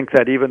uniform. I think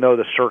that even though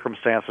the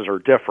circumstances are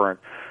different,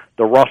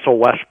 the Russell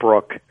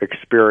Westbrook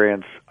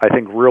experience, I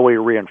think, really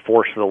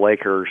reinforced the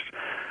Lakers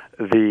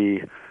the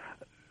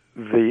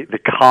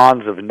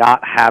cons of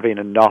not having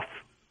enough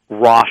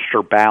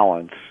roster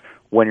balance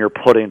when you're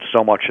putting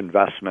so much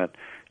investment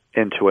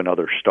into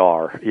another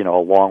star,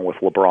 along with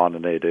LeBron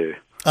and AD.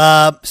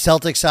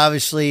 Celtics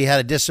obviously had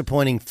a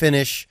disappointing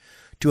finish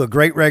to a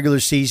great regular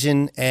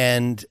season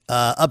and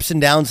ups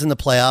and downs in the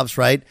playoffs,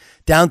 right?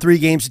 Down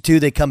 3-2,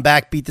 they come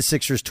back, beat the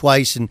Sixers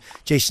twice, and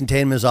Jason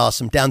Tatum is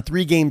awesome. Down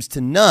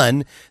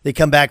 3-0, they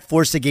come back,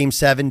 force a Game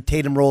 7,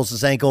 Tatum rolls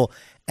his ankle,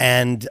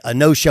 and a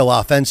no-show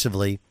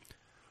offensively.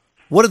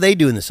 What do they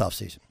do in this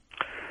offseason?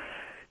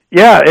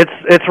 Yeah,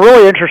 it's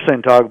really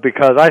interesting, Doug,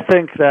 because I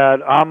think that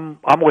I'm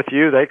with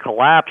you. They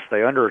collapsed, they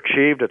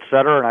underachieved, et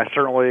cetera, and I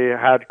certainly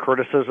had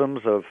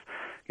criticisms of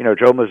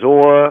Joe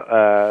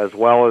Mazzulla, as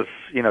well as,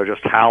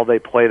 just how they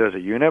played as a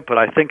unit. But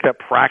I think that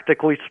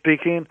practically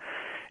speaking,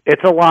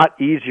 it's a lot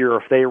easier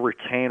if they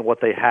retain what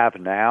they have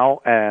now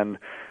and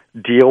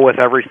deal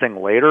with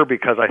everything later,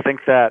 because I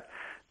think that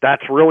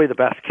that's really the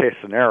best case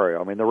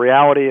scenario. I mean, the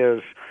reality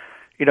is,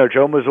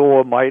 Joe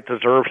Mazzulla might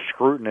deserve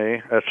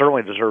scrutiny,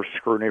 certainly deserves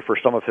scrutiny for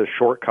some of his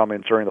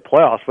shortcomings during the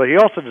playoffs, but he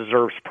also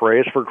deserves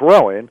praise for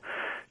growing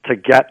to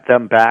get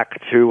them back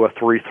to a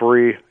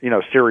 3-3,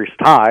 series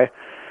tie.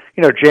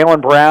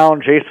 Jaylen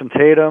Brown, Jason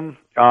Tatum,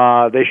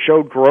 they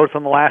showed growth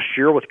in the last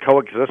year with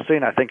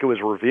coexisting. I think it was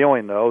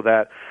revealing, though,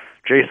 that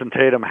Jason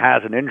Tatum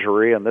has an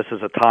injury, and this is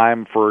a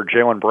time for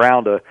Jaylen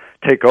Brown to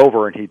take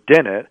over, and he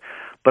didn't.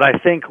 But I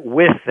think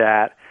with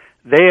that,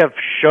 they have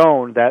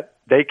shown that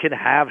they can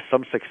have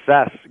some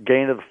success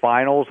getting to the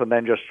finals and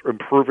then just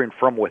improving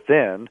from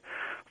within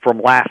from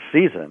last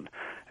season.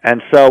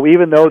 And so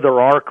even though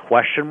there are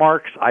question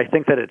marks, I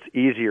think that it's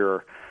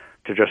easier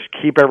to just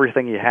keep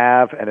everything you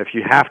have, and if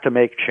you have to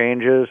make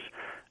changes,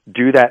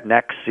 do that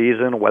next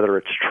season, whether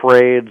it's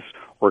trades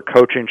or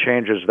coaching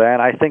changes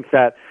then. I think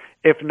that,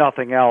 if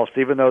nothing else,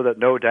 even though that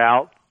no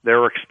doubt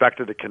they're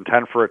expected to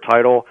contend for a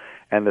title,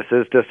 and this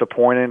is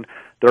disappointing,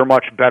 they're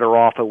much better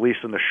off, at least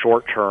in the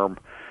short term,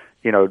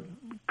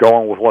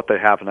 going with what they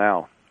have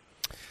now.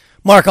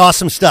 Mark,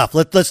 awesome stuff.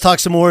 Let's talk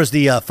some more as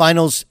the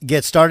finals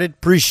get started.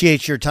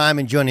 Appreciate your time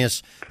and joining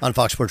us on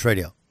Fox Sports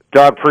Radio.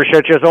 Doug,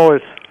 appreciate you as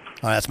always.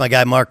 All right, that's my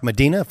guy, Mark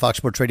Medina, Fox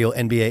Sports Radio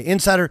NBA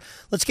Insider.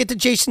 Let's get to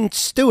Jason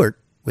Stewart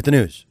with the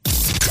news.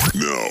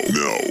 No.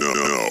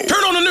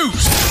 Turn on the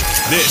news.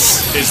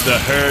 This is the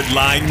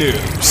Herdline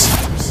News.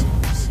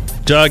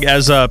 Doug,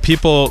 as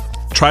people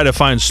try to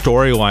find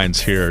storylines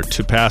here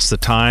to pass the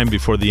time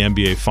before the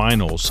NBA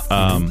Finals,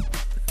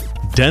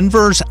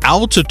 Denver's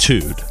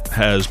altitude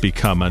has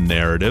become a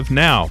narrative.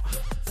 Now,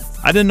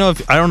 I don't know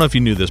if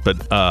you knew this,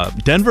 but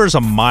Denver's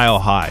a mile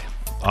high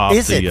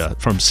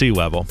off from sea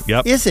level.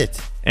 Yep. Is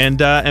it?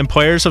 And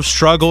players have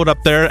struggled up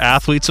there.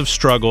 Athletes have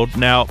struggled.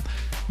 Now,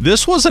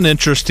 this was an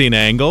interesting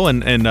angle,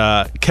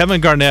 and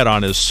Kevin Garnett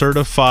on his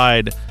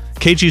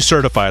KG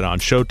Certified on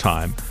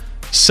Showtime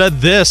said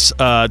this,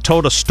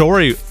 told a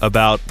story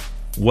about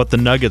what the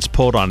Nuggets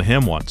pulled on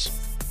him once.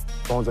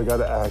 Bones, I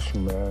gotta ask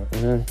you,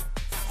 man.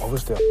 What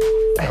was that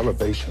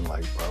elevation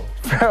like, bro?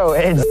 Bro,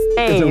 it's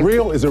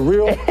real? Is it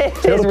real?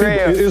 It's real.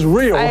 It's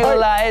real. I ain't gonna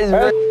lie,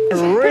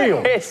 it's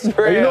real. It's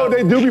real. And you know what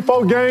they do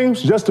before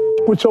games, just to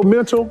with your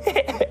mental?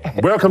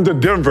 Welcome to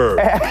Denver.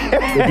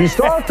 If you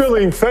start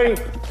feeling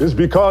faint, it's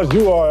because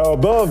you are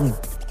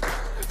above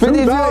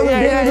 2,000.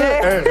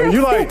 And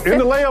you like in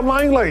the layup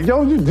line, like,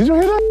 yo, did you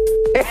hear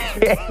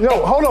that?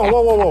 Yo, hold on,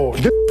 whoa.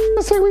 Did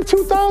you say we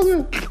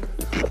 2,000?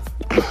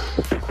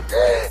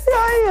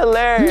 You're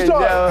hilarious, you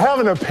start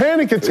having a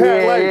panic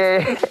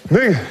attack,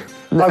 nigga,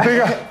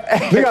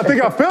 I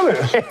think I feel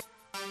it.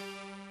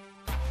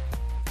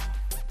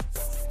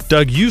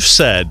 Doug, you've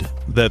said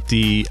that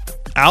the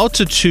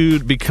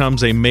altitude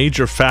becomes a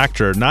major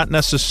factor, not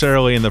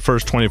necessarily in the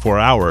first 24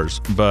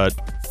 hours, but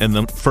in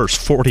the first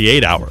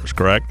 48 hours,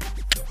 correct?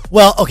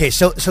 Well, okay,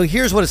 so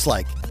here's what it's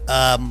like.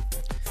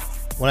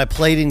 When I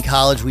played in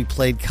college, we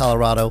played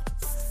Colorado.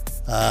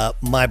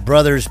 My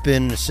brother's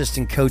been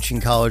assistant coach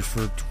in college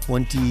for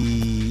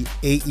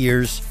 28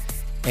 years.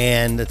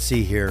 And let's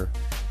see here.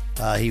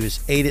 He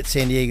was 8 at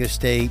San Diego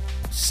State,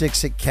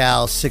 6 at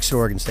Cal, 6 at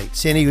Oregon State.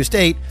 San Diego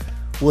State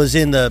was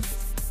in the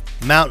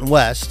Mountain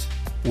West,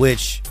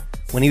 which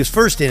when he was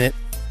first in it,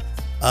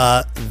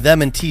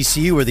 them and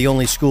TCU were the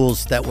only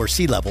schools that were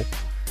sea level.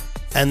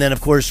 And then,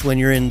 of course, when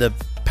you're in the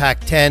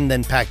Pac-10,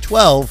 then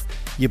Pac-12,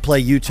 you play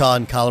Utah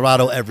and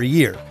Colorado every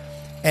year.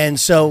 And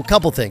so a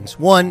couple things.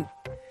 One,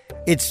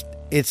 it's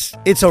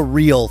a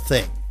real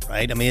thing,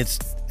 right? I mean,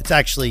 it's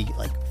actually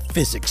like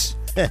physics.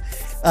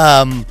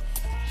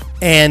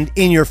 And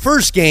in your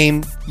first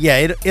game,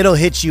 yeah, it'll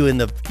hit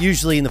you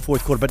usually in the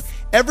fourth quarter, but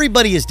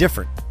everybody is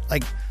different.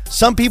 Like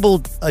some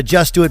people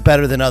adjust to it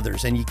better than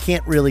others, and you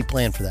can't really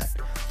plan for that.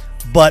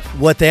 But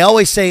what they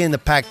always say in the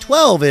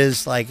Pac-12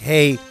 is like,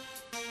 hey,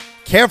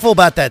 careful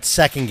about that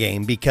second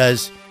game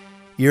because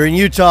you're in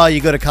Utah,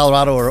 you go to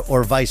Colorado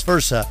or vice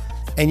versa,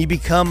 and you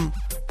become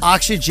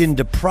oxygen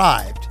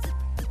deprived.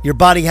 Your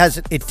body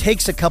it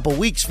takes a couple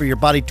weeks for your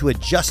body to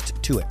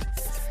adjust to it.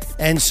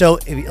 And so,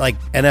 like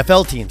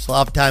NFL teams, a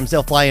lot of times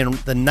they'll fly in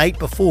the night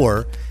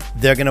before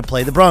they're going to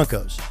play the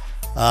Broncos.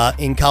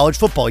 In college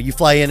football, you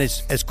fly in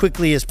as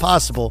quickly as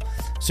possible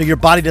so your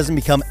body doesn't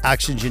become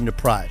oxygen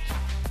deprived.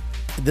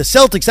 The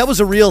Celtics, that was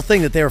a real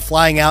thing that they were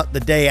flying out the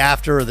day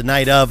after or the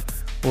night of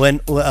when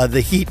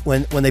the Heat,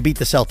 when they beat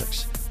the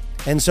Celtics.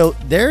 And so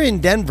they're in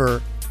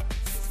Denver.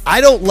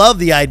 I don't love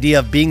the idea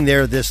of being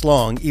there this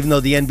long, even though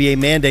the NBA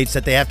mandates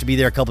that they have to be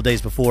there a couple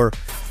days before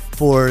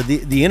for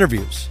the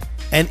interviews.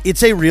 And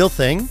it's a real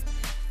thing.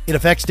 It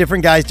affects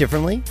different guys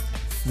differently.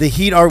 The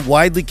Heat are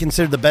widely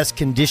considered the best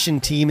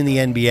conditioned team in the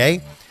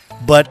NBA,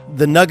 but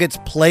the Nuggets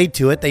play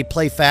to it. They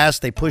play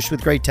fast. They push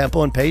with great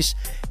tempo and pace.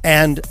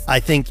 And I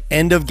think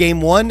end of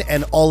game 1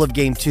 and all of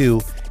game 2,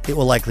 it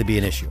will likely be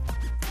an issue.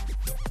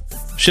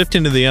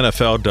 Shifting to the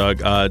NFL,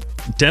 Doug,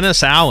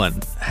 Dennis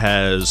Allen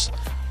has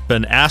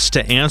been asked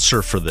to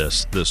answer for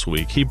this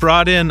week. He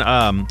brought in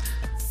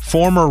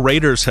former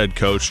Raiders head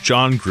coach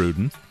John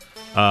Gruden.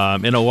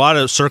 In a lot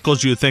of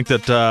circles, you would think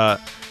that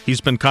he's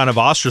been kind of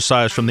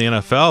ostracized from the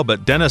NFL,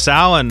 but Dennis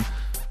Allen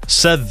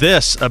said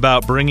this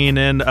about bringing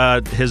in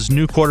his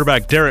new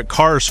quarterback, Derek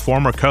Carr's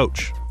former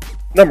coach.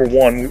 Number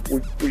one,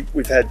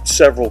 we've had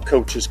several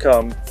coaches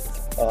come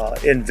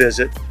and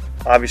visit.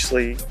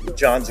 Obviously,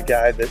 John's a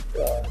guy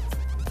that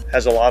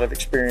has a lot of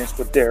experience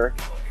with Derek,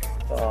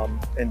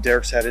 and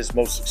Derek's had his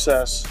most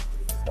success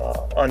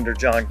under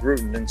John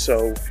Gruden, and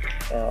so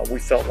we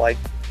felt like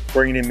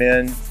bringing him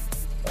in,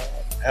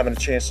 having a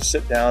chance to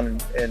sit down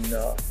and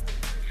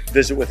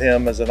visit with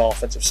him as an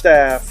offensive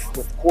staff,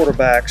 with the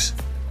quarterbacks,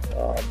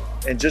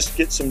 and just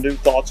get some new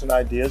thoughts and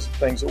ideas,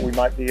 things that we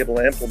might be able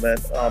to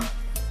implement.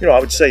 I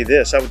would say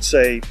this. I would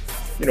say,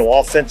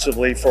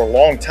 offensively for a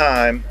long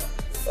time,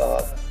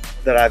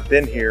 that I've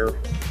been here,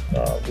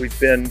 we've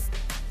been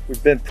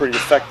pretty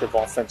effective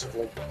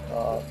offensively,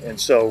 and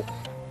so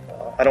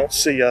I don't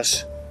see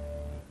us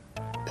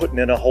putting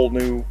in a whole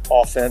new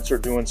offense or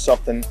doing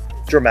something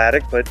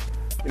dramatic. But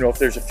if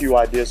there's a few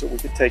ideas that we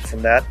could take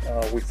from that,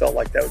 we felt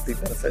like that would be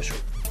beneficial.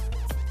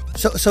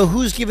 So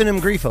who's giving him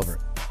grief over it?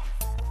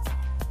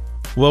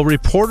 Well,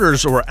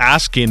 reporters were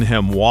asking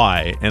him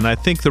why, and I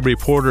think the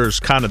reporters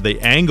kind of the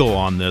angle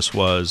on this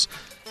was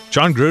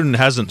Jon Gruden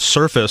hasn't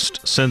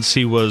surfaced since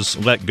he was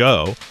let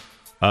go.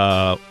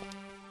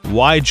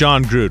 Why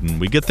Jon Gruden?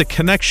 We get the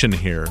connection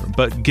here,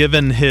 but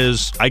given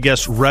his, I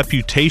guess,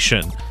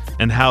 reputation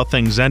and how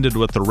things ended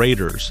with the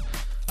Raiders,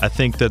 I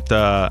think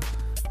that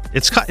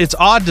it's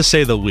odd to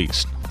say the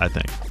least, I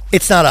think.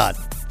 It's not odd.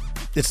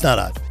 It's not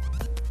odd.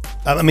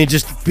 I mean,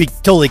 just to be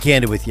totally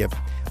candid with you.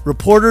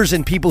 Reporters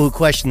and people who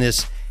question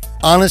this,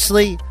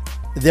 honestly,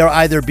 they're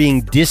either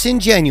being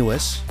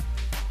disingenuous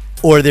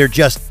or they're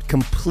just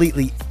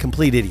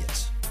complete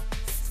idiots.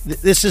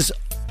 This is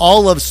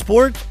all of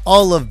sport,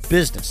 all of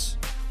business,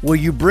 where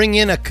you bring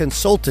in a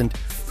consultant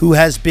who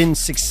has been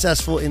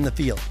successful in the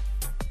field.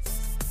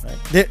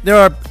 Right?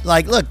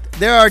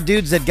 There are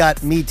dudes that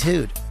got Me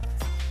Too'd,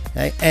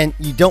 okay? And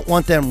you don't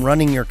want them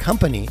running your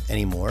company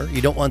anymore.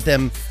 You don't want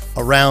them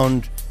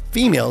around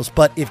females,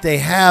 but if they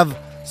have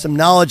some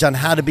knowledge on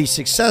how to be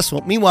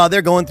successful, meanwhile,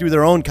 they're going through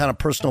their own kind of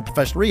personal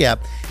professional rehab.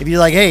 If you're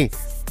like, hey,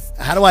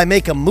 how do I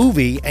make a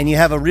movie? And you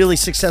have a really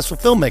successful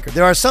filmmaker.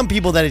 There are some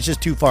people that it's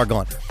just too far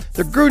gone.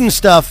 The Gruden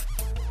stuff,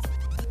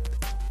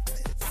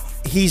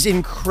 he's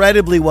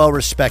incredibly well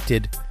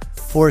respected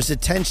for his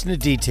attention to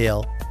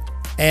detail.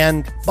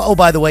 And, oh,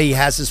 by the way, he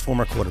has his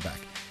former quarterback.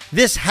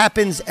 This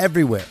happens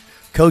everywhere.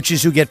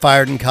 Coaches who get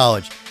fired in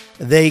college,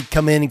 they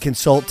come in and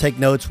consult, take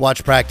notes,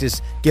 watch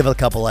practice, give a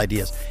couple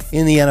ideas.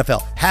 In the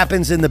NFL,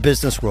 happens in the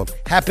business world,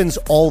 happens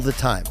all the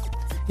time.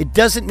 It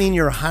doesn't mean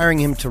you're hiring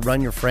him to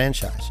run your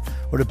franchise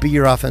or to be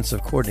your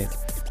offensive coordinator.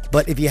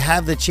 But if you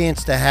have the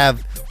chance to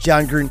have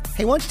Jon Gruden,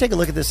 hey, why don't you take a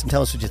look at this and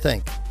tell us what you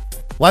think?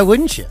 Why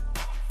wouldn't you?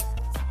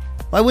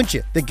 Why wouldn't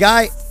you? The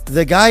guy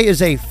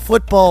is a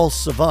football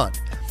savant.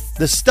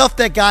 The stuff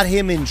that got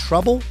him in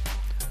trouble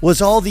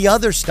was all the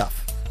other stuff.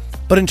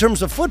 But in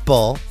terms of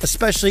football,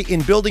 especially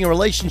in building a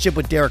relationship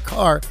with Derek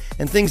Carr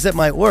and things that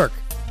might work,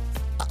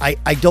 I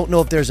don't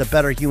know if there's a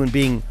better human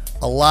being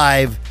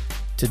alive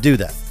to do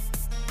that.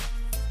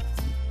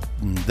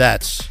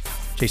 That's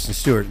Jason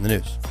Stewart in the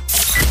news.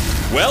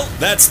 Well,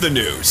 that's the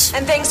news.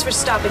 And thanks for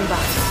stopping by.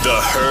 The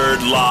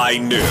Herd Lie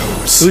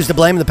News. Who's to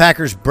blame the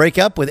Packers'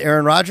 breakup with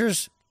Aaron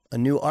Rodgers? A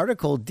new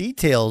article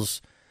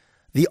details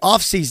the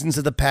off seasons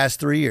of the past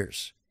 3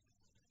 years.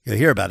 You'll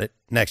hear about it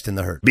next in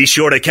The Herd. Be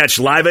sure to catch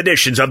live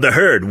editions of The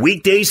Herd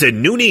weekdays at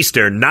noon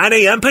Eastern, 9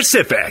 a.m.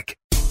 Pacific.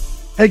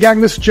 Hey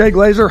gang, this is Jay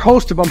Glazer,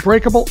 host of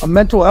Unbreakable, a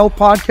mental health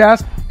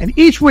podcast. And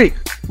each week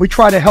we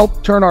try to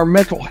help turn our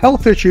mental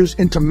health issues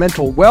into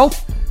mental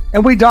wealth.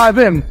 And we dive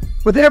in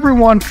with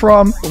everyone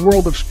from the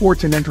world of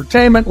sports and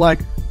entertainment like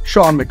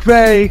Sean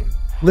McVay,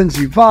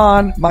 Lindsey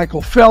Vonn,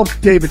 Michael Phelps,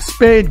 David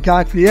Spade,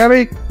 Guy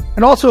Fieri,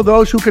 and also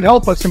those who could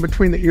help us in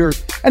between the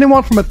ears.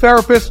 Anyone from a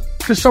therapist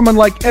to someone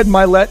like Ed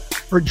Milet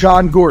or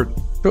John Gordon.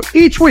 So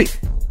each week,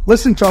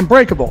 listen to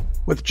Unbreakable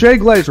with Jay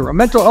Glazer, a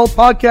mental health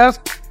podcast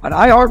on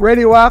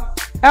iHeartRadio app,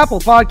 Apple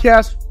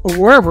Podcasts, or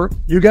wherever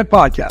you get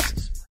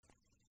podcasts.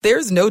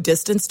 There's no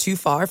distance too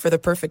far for the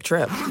perfect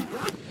trip.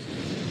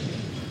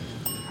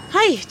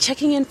 Hi,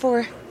 checking in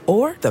for...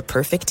 Or the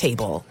perfect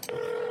table.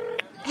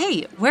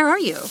 Hey, where are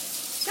you?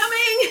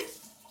 Coming!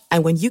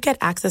 And when you get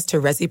access to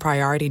Resi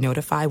Priority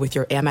Notify with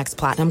your Amex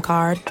Platinum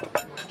card...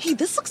 Hey,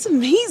 this looks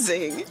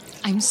amazing.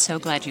 I'm so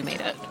glad you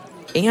made it.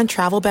 And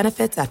travel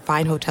benefits at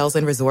fine hotels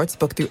and resorts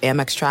booked through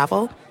Amex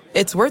Travel,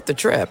 it's worth the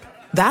trip.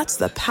 That's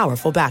the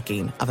powerful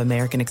backing of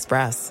American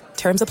Express.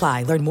 Terms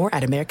apply. Learn more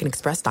at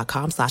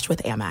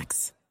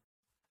americanexpress.com/withAmex.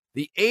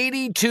 The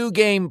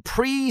 82-game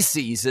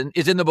preseason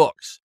is in the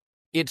books.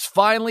 It's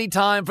finally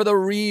time for the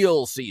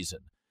real season.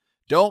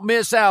 Don't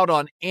miss out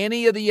on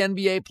any of the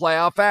NBA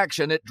playoff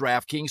action at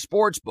DraftKings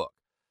Sportsbook,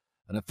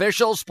 an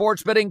official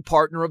sports betting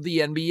partner of the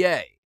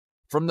NBA.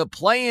 From the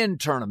play-in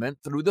tournament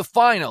through the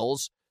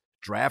finals,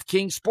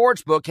 DraftKings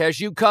Sportsbook has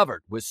you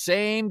covered with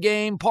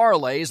same-game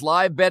parlays,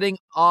 live betting,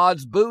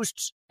 odds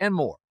boosts, and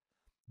more.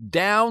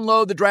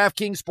 Download the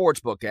DraftKings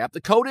Sportsbook app.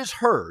 The code is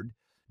HERD.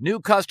 New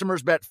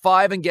customers bet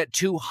 $5 and get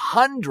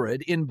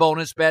 $200 in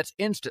bonus bets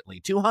instantly.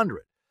 $200.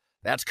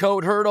 That's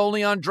code HERD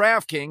only on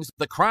DraftKings.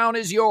 The crown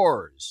is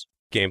yours.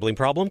 Gambling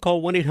problem?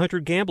 Call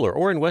 1-800-GAMBLER.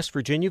 Or in West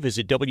Virginia,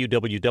 visit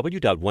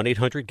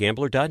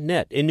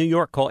www.1800gambler.net. In New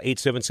York, call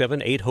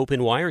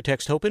 877-8-HOPE-NY or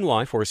text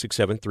HOPE-NY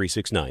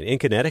 467-369. In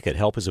Connecticut,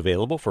 help is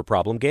available for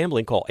problem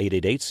gambling. Call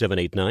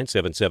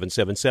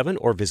 888-789-7777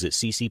 or visit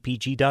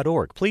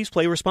ccpg.org. Please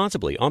play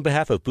responsibly. On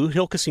behalf of Boot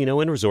Hill Casino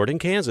and Resort in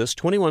Kansas,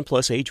 21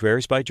 plus age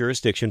varies by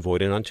jurisdiction,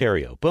 void in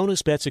Ontario.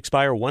 Bonus bets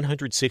expire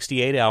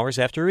 168 hours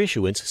after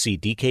issuance. See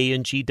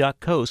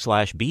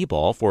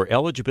dkng.co/bball for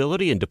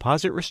eligibility and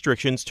deposit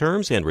restrictions,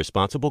 terms, and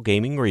responsible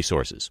gaming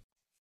resources.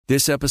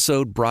 This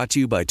episode brought to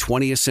you by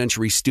 20th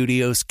Century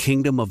Studios'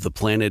 Kingdom of the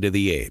Planet of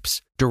the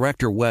Apes.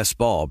 Director Wes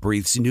Ball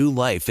breathes new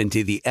life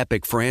into the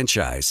epic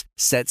franchise,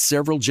 set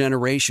several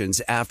generations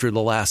after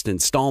the last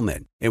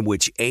installment, in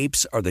which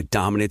apes are the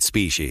dominant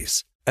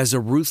species. As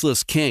a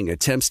ruthless king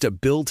attempts to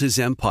build his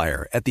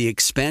empire at the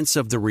expense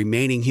of the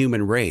remaining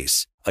human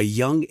race, a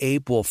young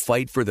ape will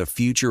fight for the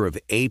future of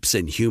apes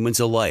and humans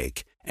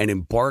alike and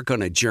embark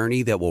on a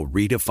journey that will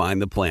redefine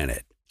the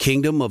planet.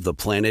 Kingdom of the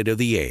Planet of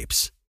the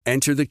Apes.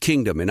 Enter the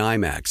kingdom in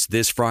IMAX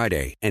this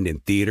Friday and in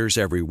theaters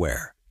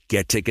everywhere.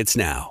 Get tickets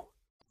now.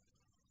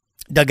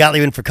 Doug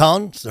Gottlieb in for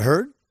Collins, The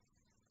Herd,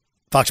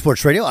 Fox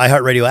Sports Radio,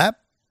 iHeartRadio app.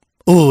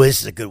 Ooh,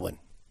 this is a good one.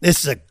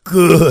 This is a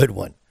good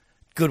one.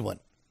 Good one.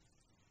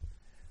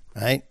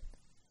 Right?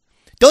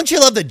 Don't you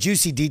love the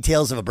juicy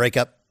details of a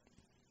breakup?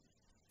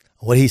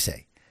 What'd he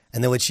say?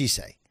 And then what'd she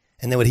say?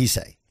 And then what'd he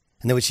say?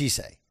 And then what'd she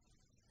say?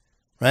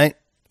 Right?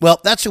 Well,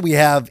 that's what we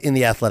have in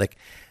The Athletic.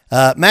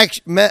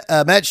 Matt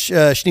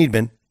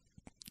Schneidman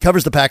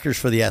covers the Packers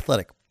for The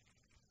Athletic.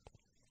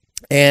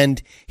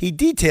 And he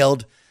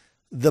detailed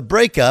the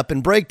breakup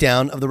and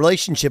breakdown of the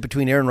relationship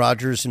between Aaron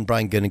Rodgers and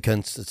Brian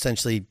Gutekunst,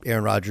 essentially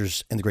Aaron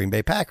Rodgers and the Green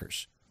Bay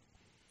Packers.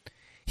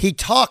 He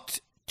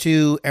talked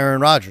to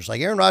Aaron Rodgers.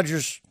 Like Aaron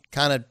Rodgers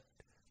kind of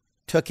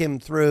took him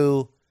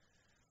through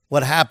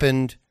what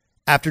happened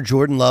after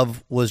Jordan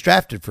Love was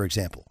drafted, for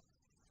example.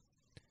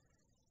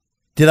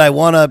 Did I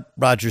want to,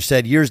 Rodgers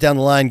said, years down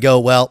the line go,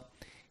 well,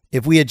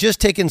 if we had just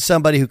taken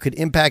somebody who could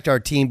impact our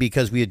team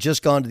because we had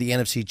just gone to the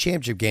NFC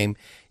Championship game,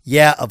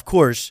 yeah, of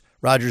course,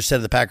 Rodgers said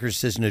of the Packers'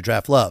 decision to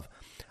draft Love.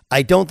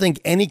 I don't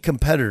think any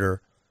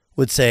competitor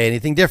would say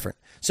anything different.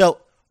 So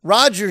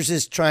Rodgers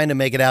is trying to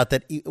make it out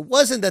that it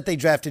wasn't that they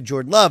drafted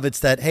Jordan Love. It's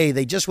that, hey,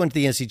 they just went to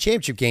the NFC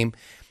Championship game,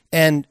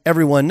 and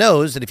everyone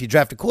knows that if you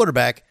draft a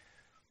quarterback,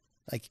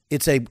 like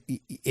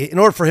in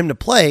order for him to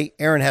play,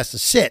 Aaron has to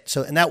sit.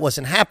 So, and that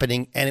wasn't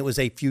happening, and it was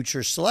a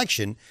future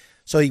selection.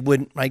 So he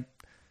wouldn't,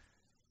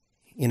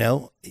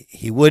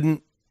 he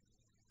wouldn't.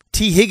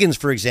 T. Higgins,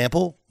 for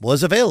example,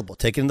 was available,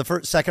 taken in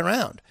the second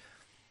round.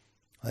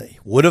 He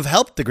would have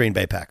helped the Green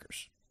Bay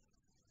Packers.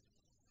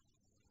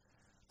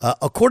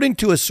 According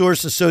to a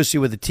source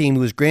associated with the team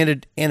who was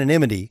granted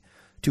anonymity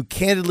to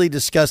candidly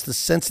discuss the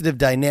sensitive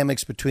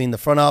dynamics between the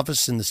front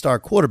office and the star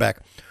quarterback,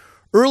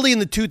 early in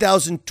the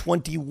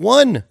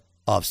 2021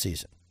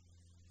 offseason,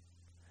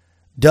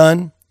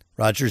 Dunn,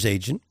 Rodgers'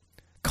 agent,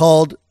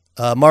 called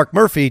Mark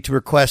Murphy to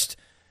request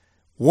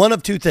one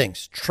of two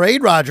things: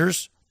 trade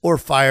Rodgers or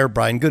fire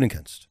Brian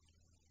Gutekunst.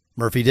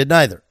 Murphy did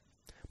neither.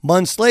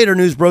 Months later,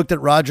 news broke that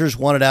Rodgers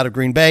wanted out of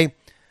Green Bay,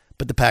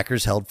 but the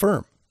Packers held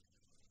firm.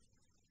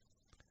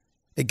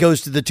 It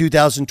goes to the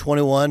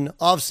 2021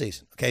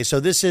 offseason. Okay, so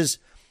this is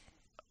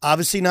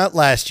obviously not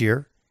last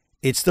year.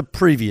 It's the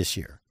previous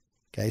year.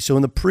 Okay, so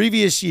in the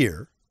previous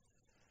year,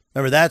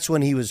 remember, that's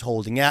when he was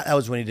holding out. That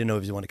was when he didn't know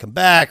if he wanted to come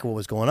back or what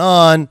was going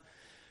on.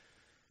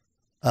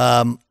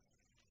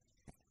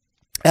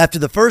 After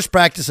the first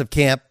practice of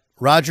camp,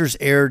 Rodgers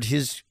aired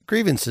his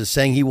grievances,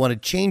 saying he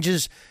wanted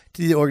changes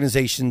to the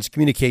organization's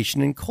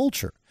communication and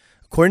culture.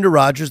 According to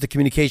Rodgers, the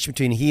communication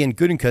between he and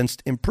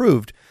Gutekunst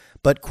improved,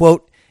 but,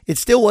 quote, it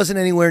still wasn't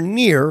anywhere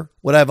near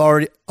what I've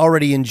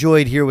already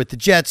enjoyed here with the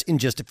Jets in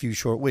just a few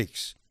short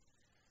weeks.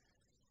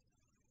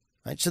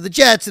 Right, so the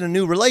Jets, in a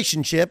new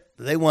relationship,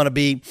 they want to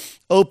be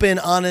open,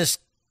 honest,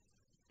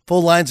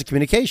 full lines of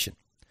communication.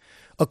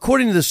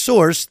 According to the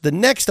source, the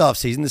next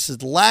offseason, this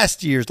is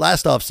last year's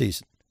last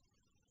offseason,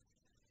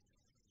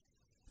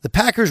 the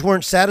Packers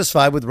weren't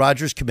satisfied with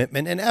Rodgers'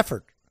 commitment and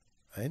effort.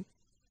 Right?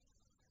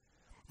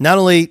 Not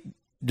only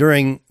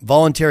during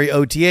voluntary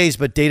OTAs,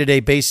 but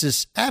day-to-day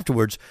basis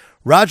afterwards,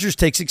 Rodgers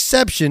takes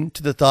exception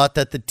to the thought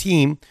that the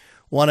team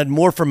wanted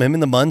more from him in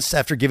the months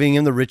after giving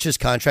him the richest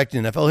contract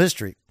in NFL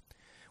history.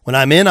 When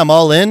I'm in, I'm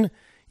all in.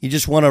 You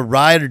just want to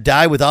ride or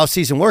die with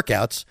off-season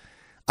workouts.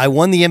 I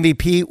won the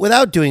MVP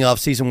without doing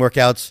off-season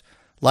workouts,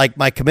 like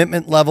my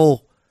commitment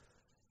level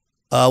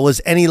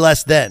was any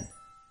less then.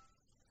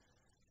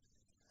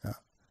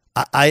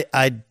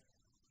 I'd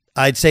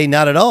say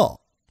not at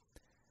all.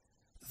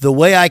 The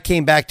way I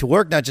came back to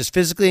work, not just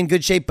physically in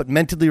good shape, but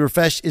mentally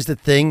refreshed, is the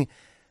thing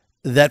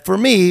that for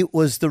me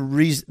was the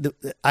reason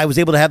I was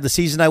able to have the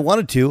season I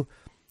wanted to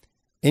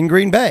in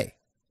Green Bay.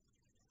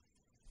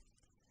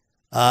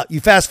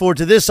 You fast forward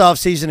to this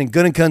offseason, and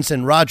Gutekunst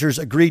and Rodgers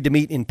agreed to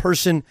meet in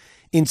person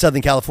in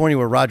Southern California,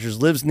 where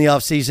Rodgers lives in the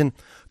offseason.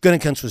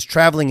 Gutekunst was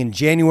traveling in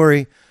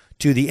January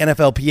to the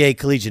NFLPA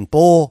Collegiate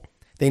Bowl.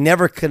 They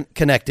never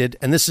connected,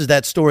 and this is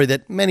that story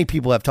that many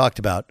people have talked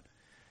about,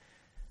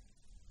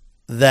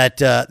 that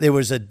there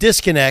was a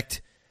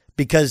disconnect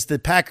because the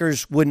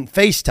Packers wouldn't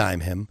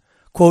FaceTime him.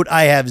 Quote,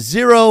 I have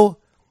 0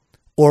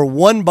 or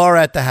 1 bar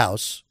at the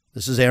house.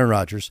 This is Aaron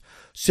Rodgers.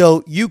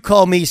 So you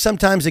call me.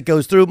 Sometimes it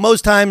goes through.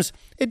 Most times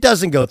it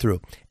doesn't go through.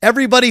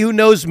 Everybody who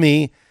knows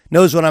me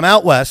knows when I'm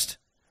out west,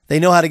 they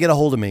know how to get a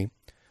hold of me.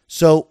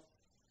 So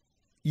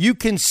you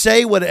can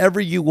say whatever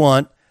you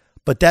want,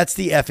 but that's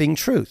the effing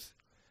truth.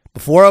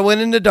 Before I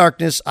went into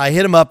darkness, I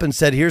hit him up and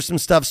said, here's some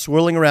stuff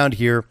swirling around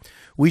here.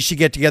 we should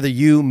get together,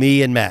 you,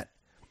 me, and Matt.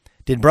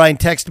 Did Brian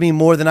text me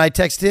more than I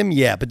texted him?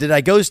 Yeah. But did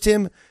I ghost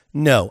him?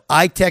 No.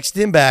 I texted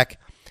him back,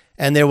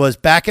 and there was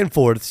back and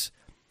forths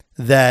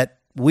that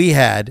we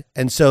had.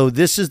 And so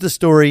this is the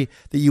story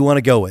that you want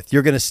to go with.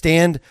 You're going to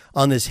stand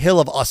on this hill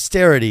of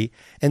austerity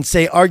and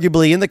say,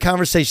 arguably in the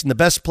conversation, the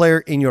best player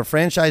in your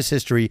franchise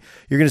history,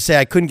 you're going to say,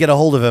 I couldn't get a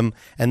hold of him,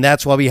 and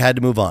that's why we had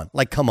to move on.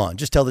 Like, come on,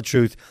 just tell the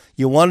truth.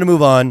 You wanted to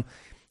move on.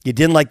 You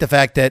didn't like the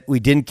fact that we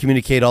didn't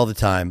communicate all the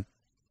time.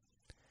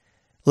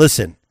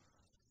 Listen,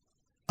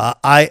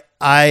 I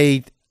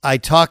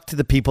talk to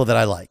the people that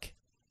I like.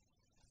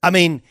 I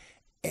mean,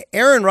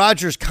 Aaron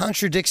Rodgers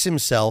contradicts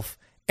himself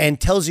and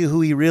tells you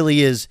who he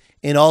really is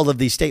in all of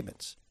these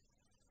statements.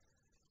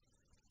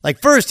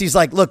 Like, first, he's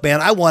like, look, man,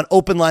 I want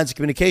open lines of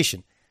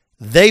communication.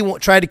 They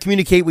try to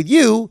communicate with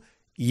you.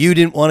 You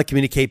didn't want to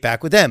communicate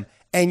back with them.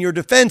 And your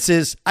defense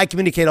is, I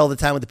communicate all the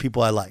time with the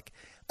people I like.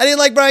 I didn't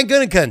like Brian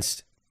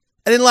Gutekunst.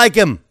 I didn't like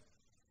him.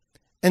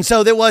 And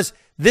so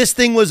this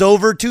thing was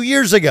over 2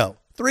 years ago,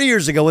 3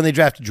 years ago when they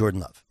drafted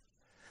Jordan Love.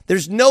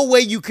 There's no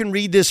way you can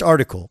read this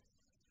article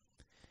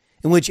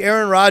in which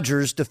Aaron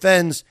Rodgers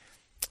defends,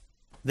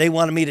 they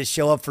wanted me to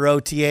show up for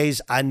OTAs.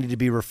 I need to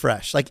be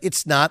refreshed. Like,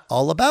 it's not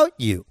all about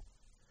you.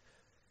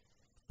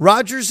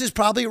 Rodgers is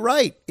probably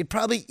right. It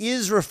probably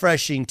is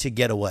refreshing to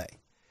get away,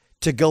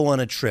 to go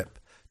on a trip,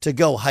 to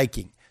go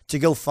hiking, to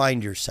go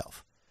find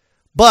yourself.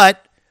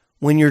 But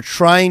when you're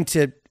trying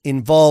to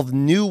involve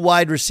new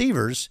wide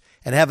receivers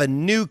and have a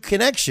new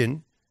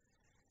connection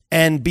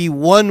and be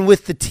one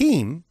with the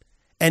team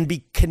and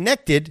be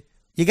connected,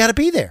 you got to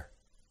be there.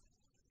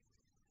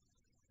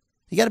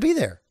 You got to be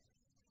there.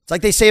 It's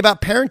like they say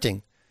about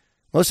parenting.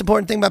 Most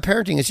important thing about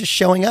parenting is just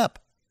showing up.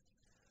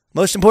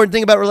 Most important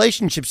thing about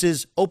relationships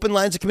is open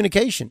lines of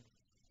communication.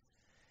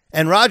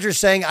 And Rodgers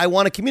saying, I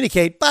want to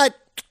communicate, but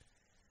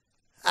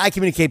I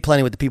communicate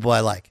plenty with the people I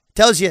like.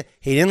 Tells you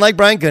he didn't like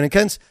Brian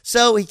Gutekunst,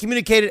 so he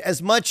communicated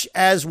as much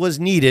as was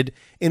needed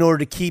in order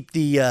to keep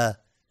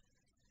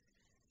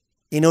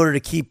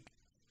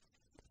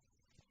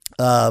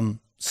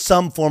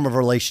some form of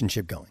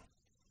relationship going.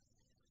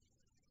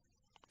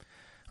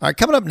 All right,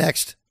 coming up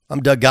next,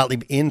 I'm Doug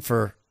Gottlieb in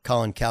for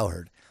Colin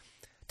Cowherd.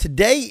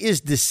 Today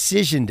is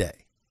decision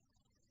day.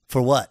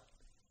 For what?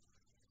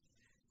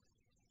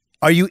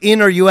 Are you in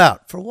or are you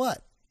out? For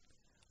what?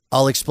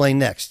 I'll explain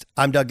next.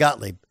 I'm Doug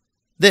Gottlieb.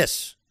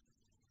 This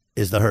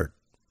is The Herd.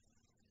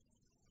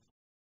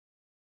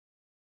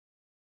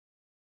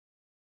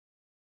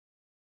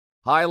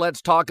 Hi,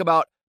 let's talk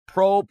about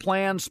Pro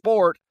Plan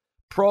Sport.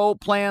 Pro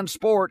Plan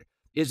Sport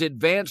is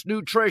advanced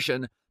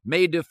nutrition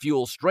made to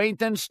fuel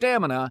strength and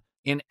stamina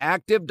in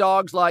active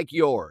dogs like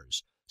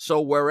yours.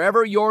 So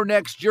wherever your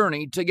next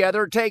journey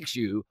together takes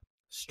you,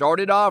 start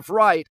it off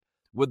right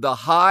with the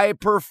high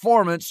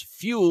performance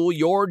fuel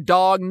your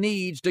dog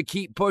needs to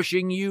keep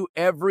pushing you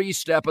every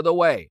step of the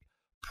way.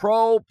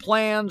 Pro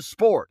Plan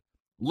Sport.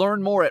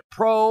 Learn more at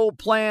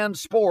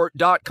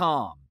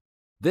ProPlansport.com.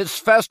 This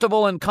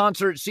festival and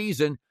concert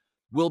season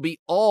will be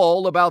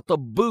all about the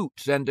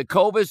boots, and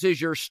Tecovas is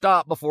your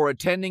stop before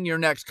attending your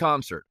next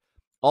concert.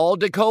 All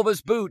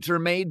Tecovas boots are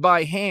made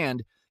by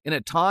hand in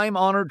a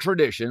time-honored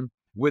tradition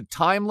with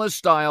timeless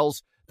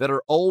styles that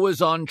are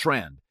always on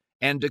trend.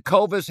 And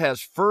Tecovas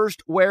has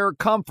first wear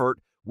comfort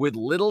with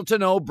little to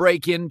no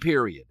break-in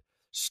period.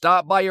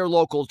 Stop by your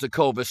local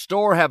Tecovas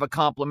store, have a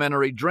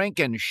complimentary drink,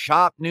 and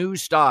shop new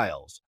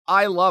styles.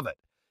 I love it.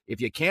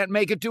 If you can't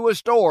make it to a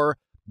store,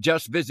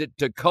 just visit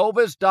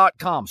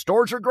Tecovas.com.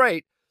 Stores are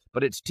great,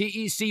 but it's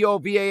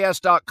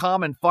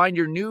TECOVAS.com and find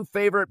your new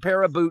favorite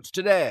pair of boots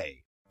today.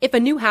 If a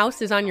new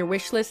house is on your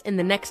wish list in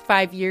the next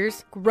 5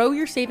 years, grow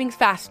your savings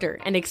faster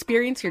and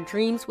experience your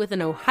dreams with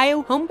an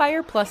Ohio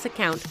Homebuyer Plus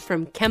account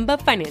from Kemba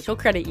Financial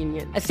Credit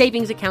Union. A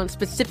savings account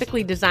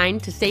specifically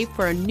designed to save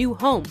for a new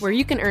home where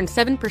you can earn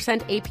 7%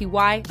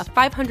 APY, a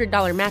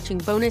 $500 matching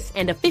bonus,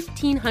 and a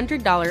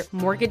 $1,500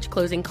 mortgage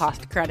closing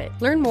cost credit.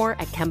 Learn more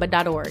at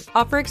Kemba.org.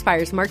 Offer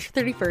expires March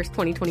 31st,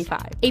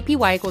 2025.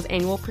 APY equals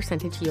annual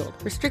percentage yield.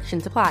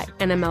 Restrictions apply.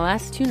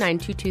 NMLS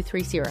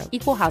 292230.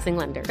 Equal housing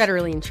lender.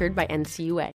 Federally insured by NCUA.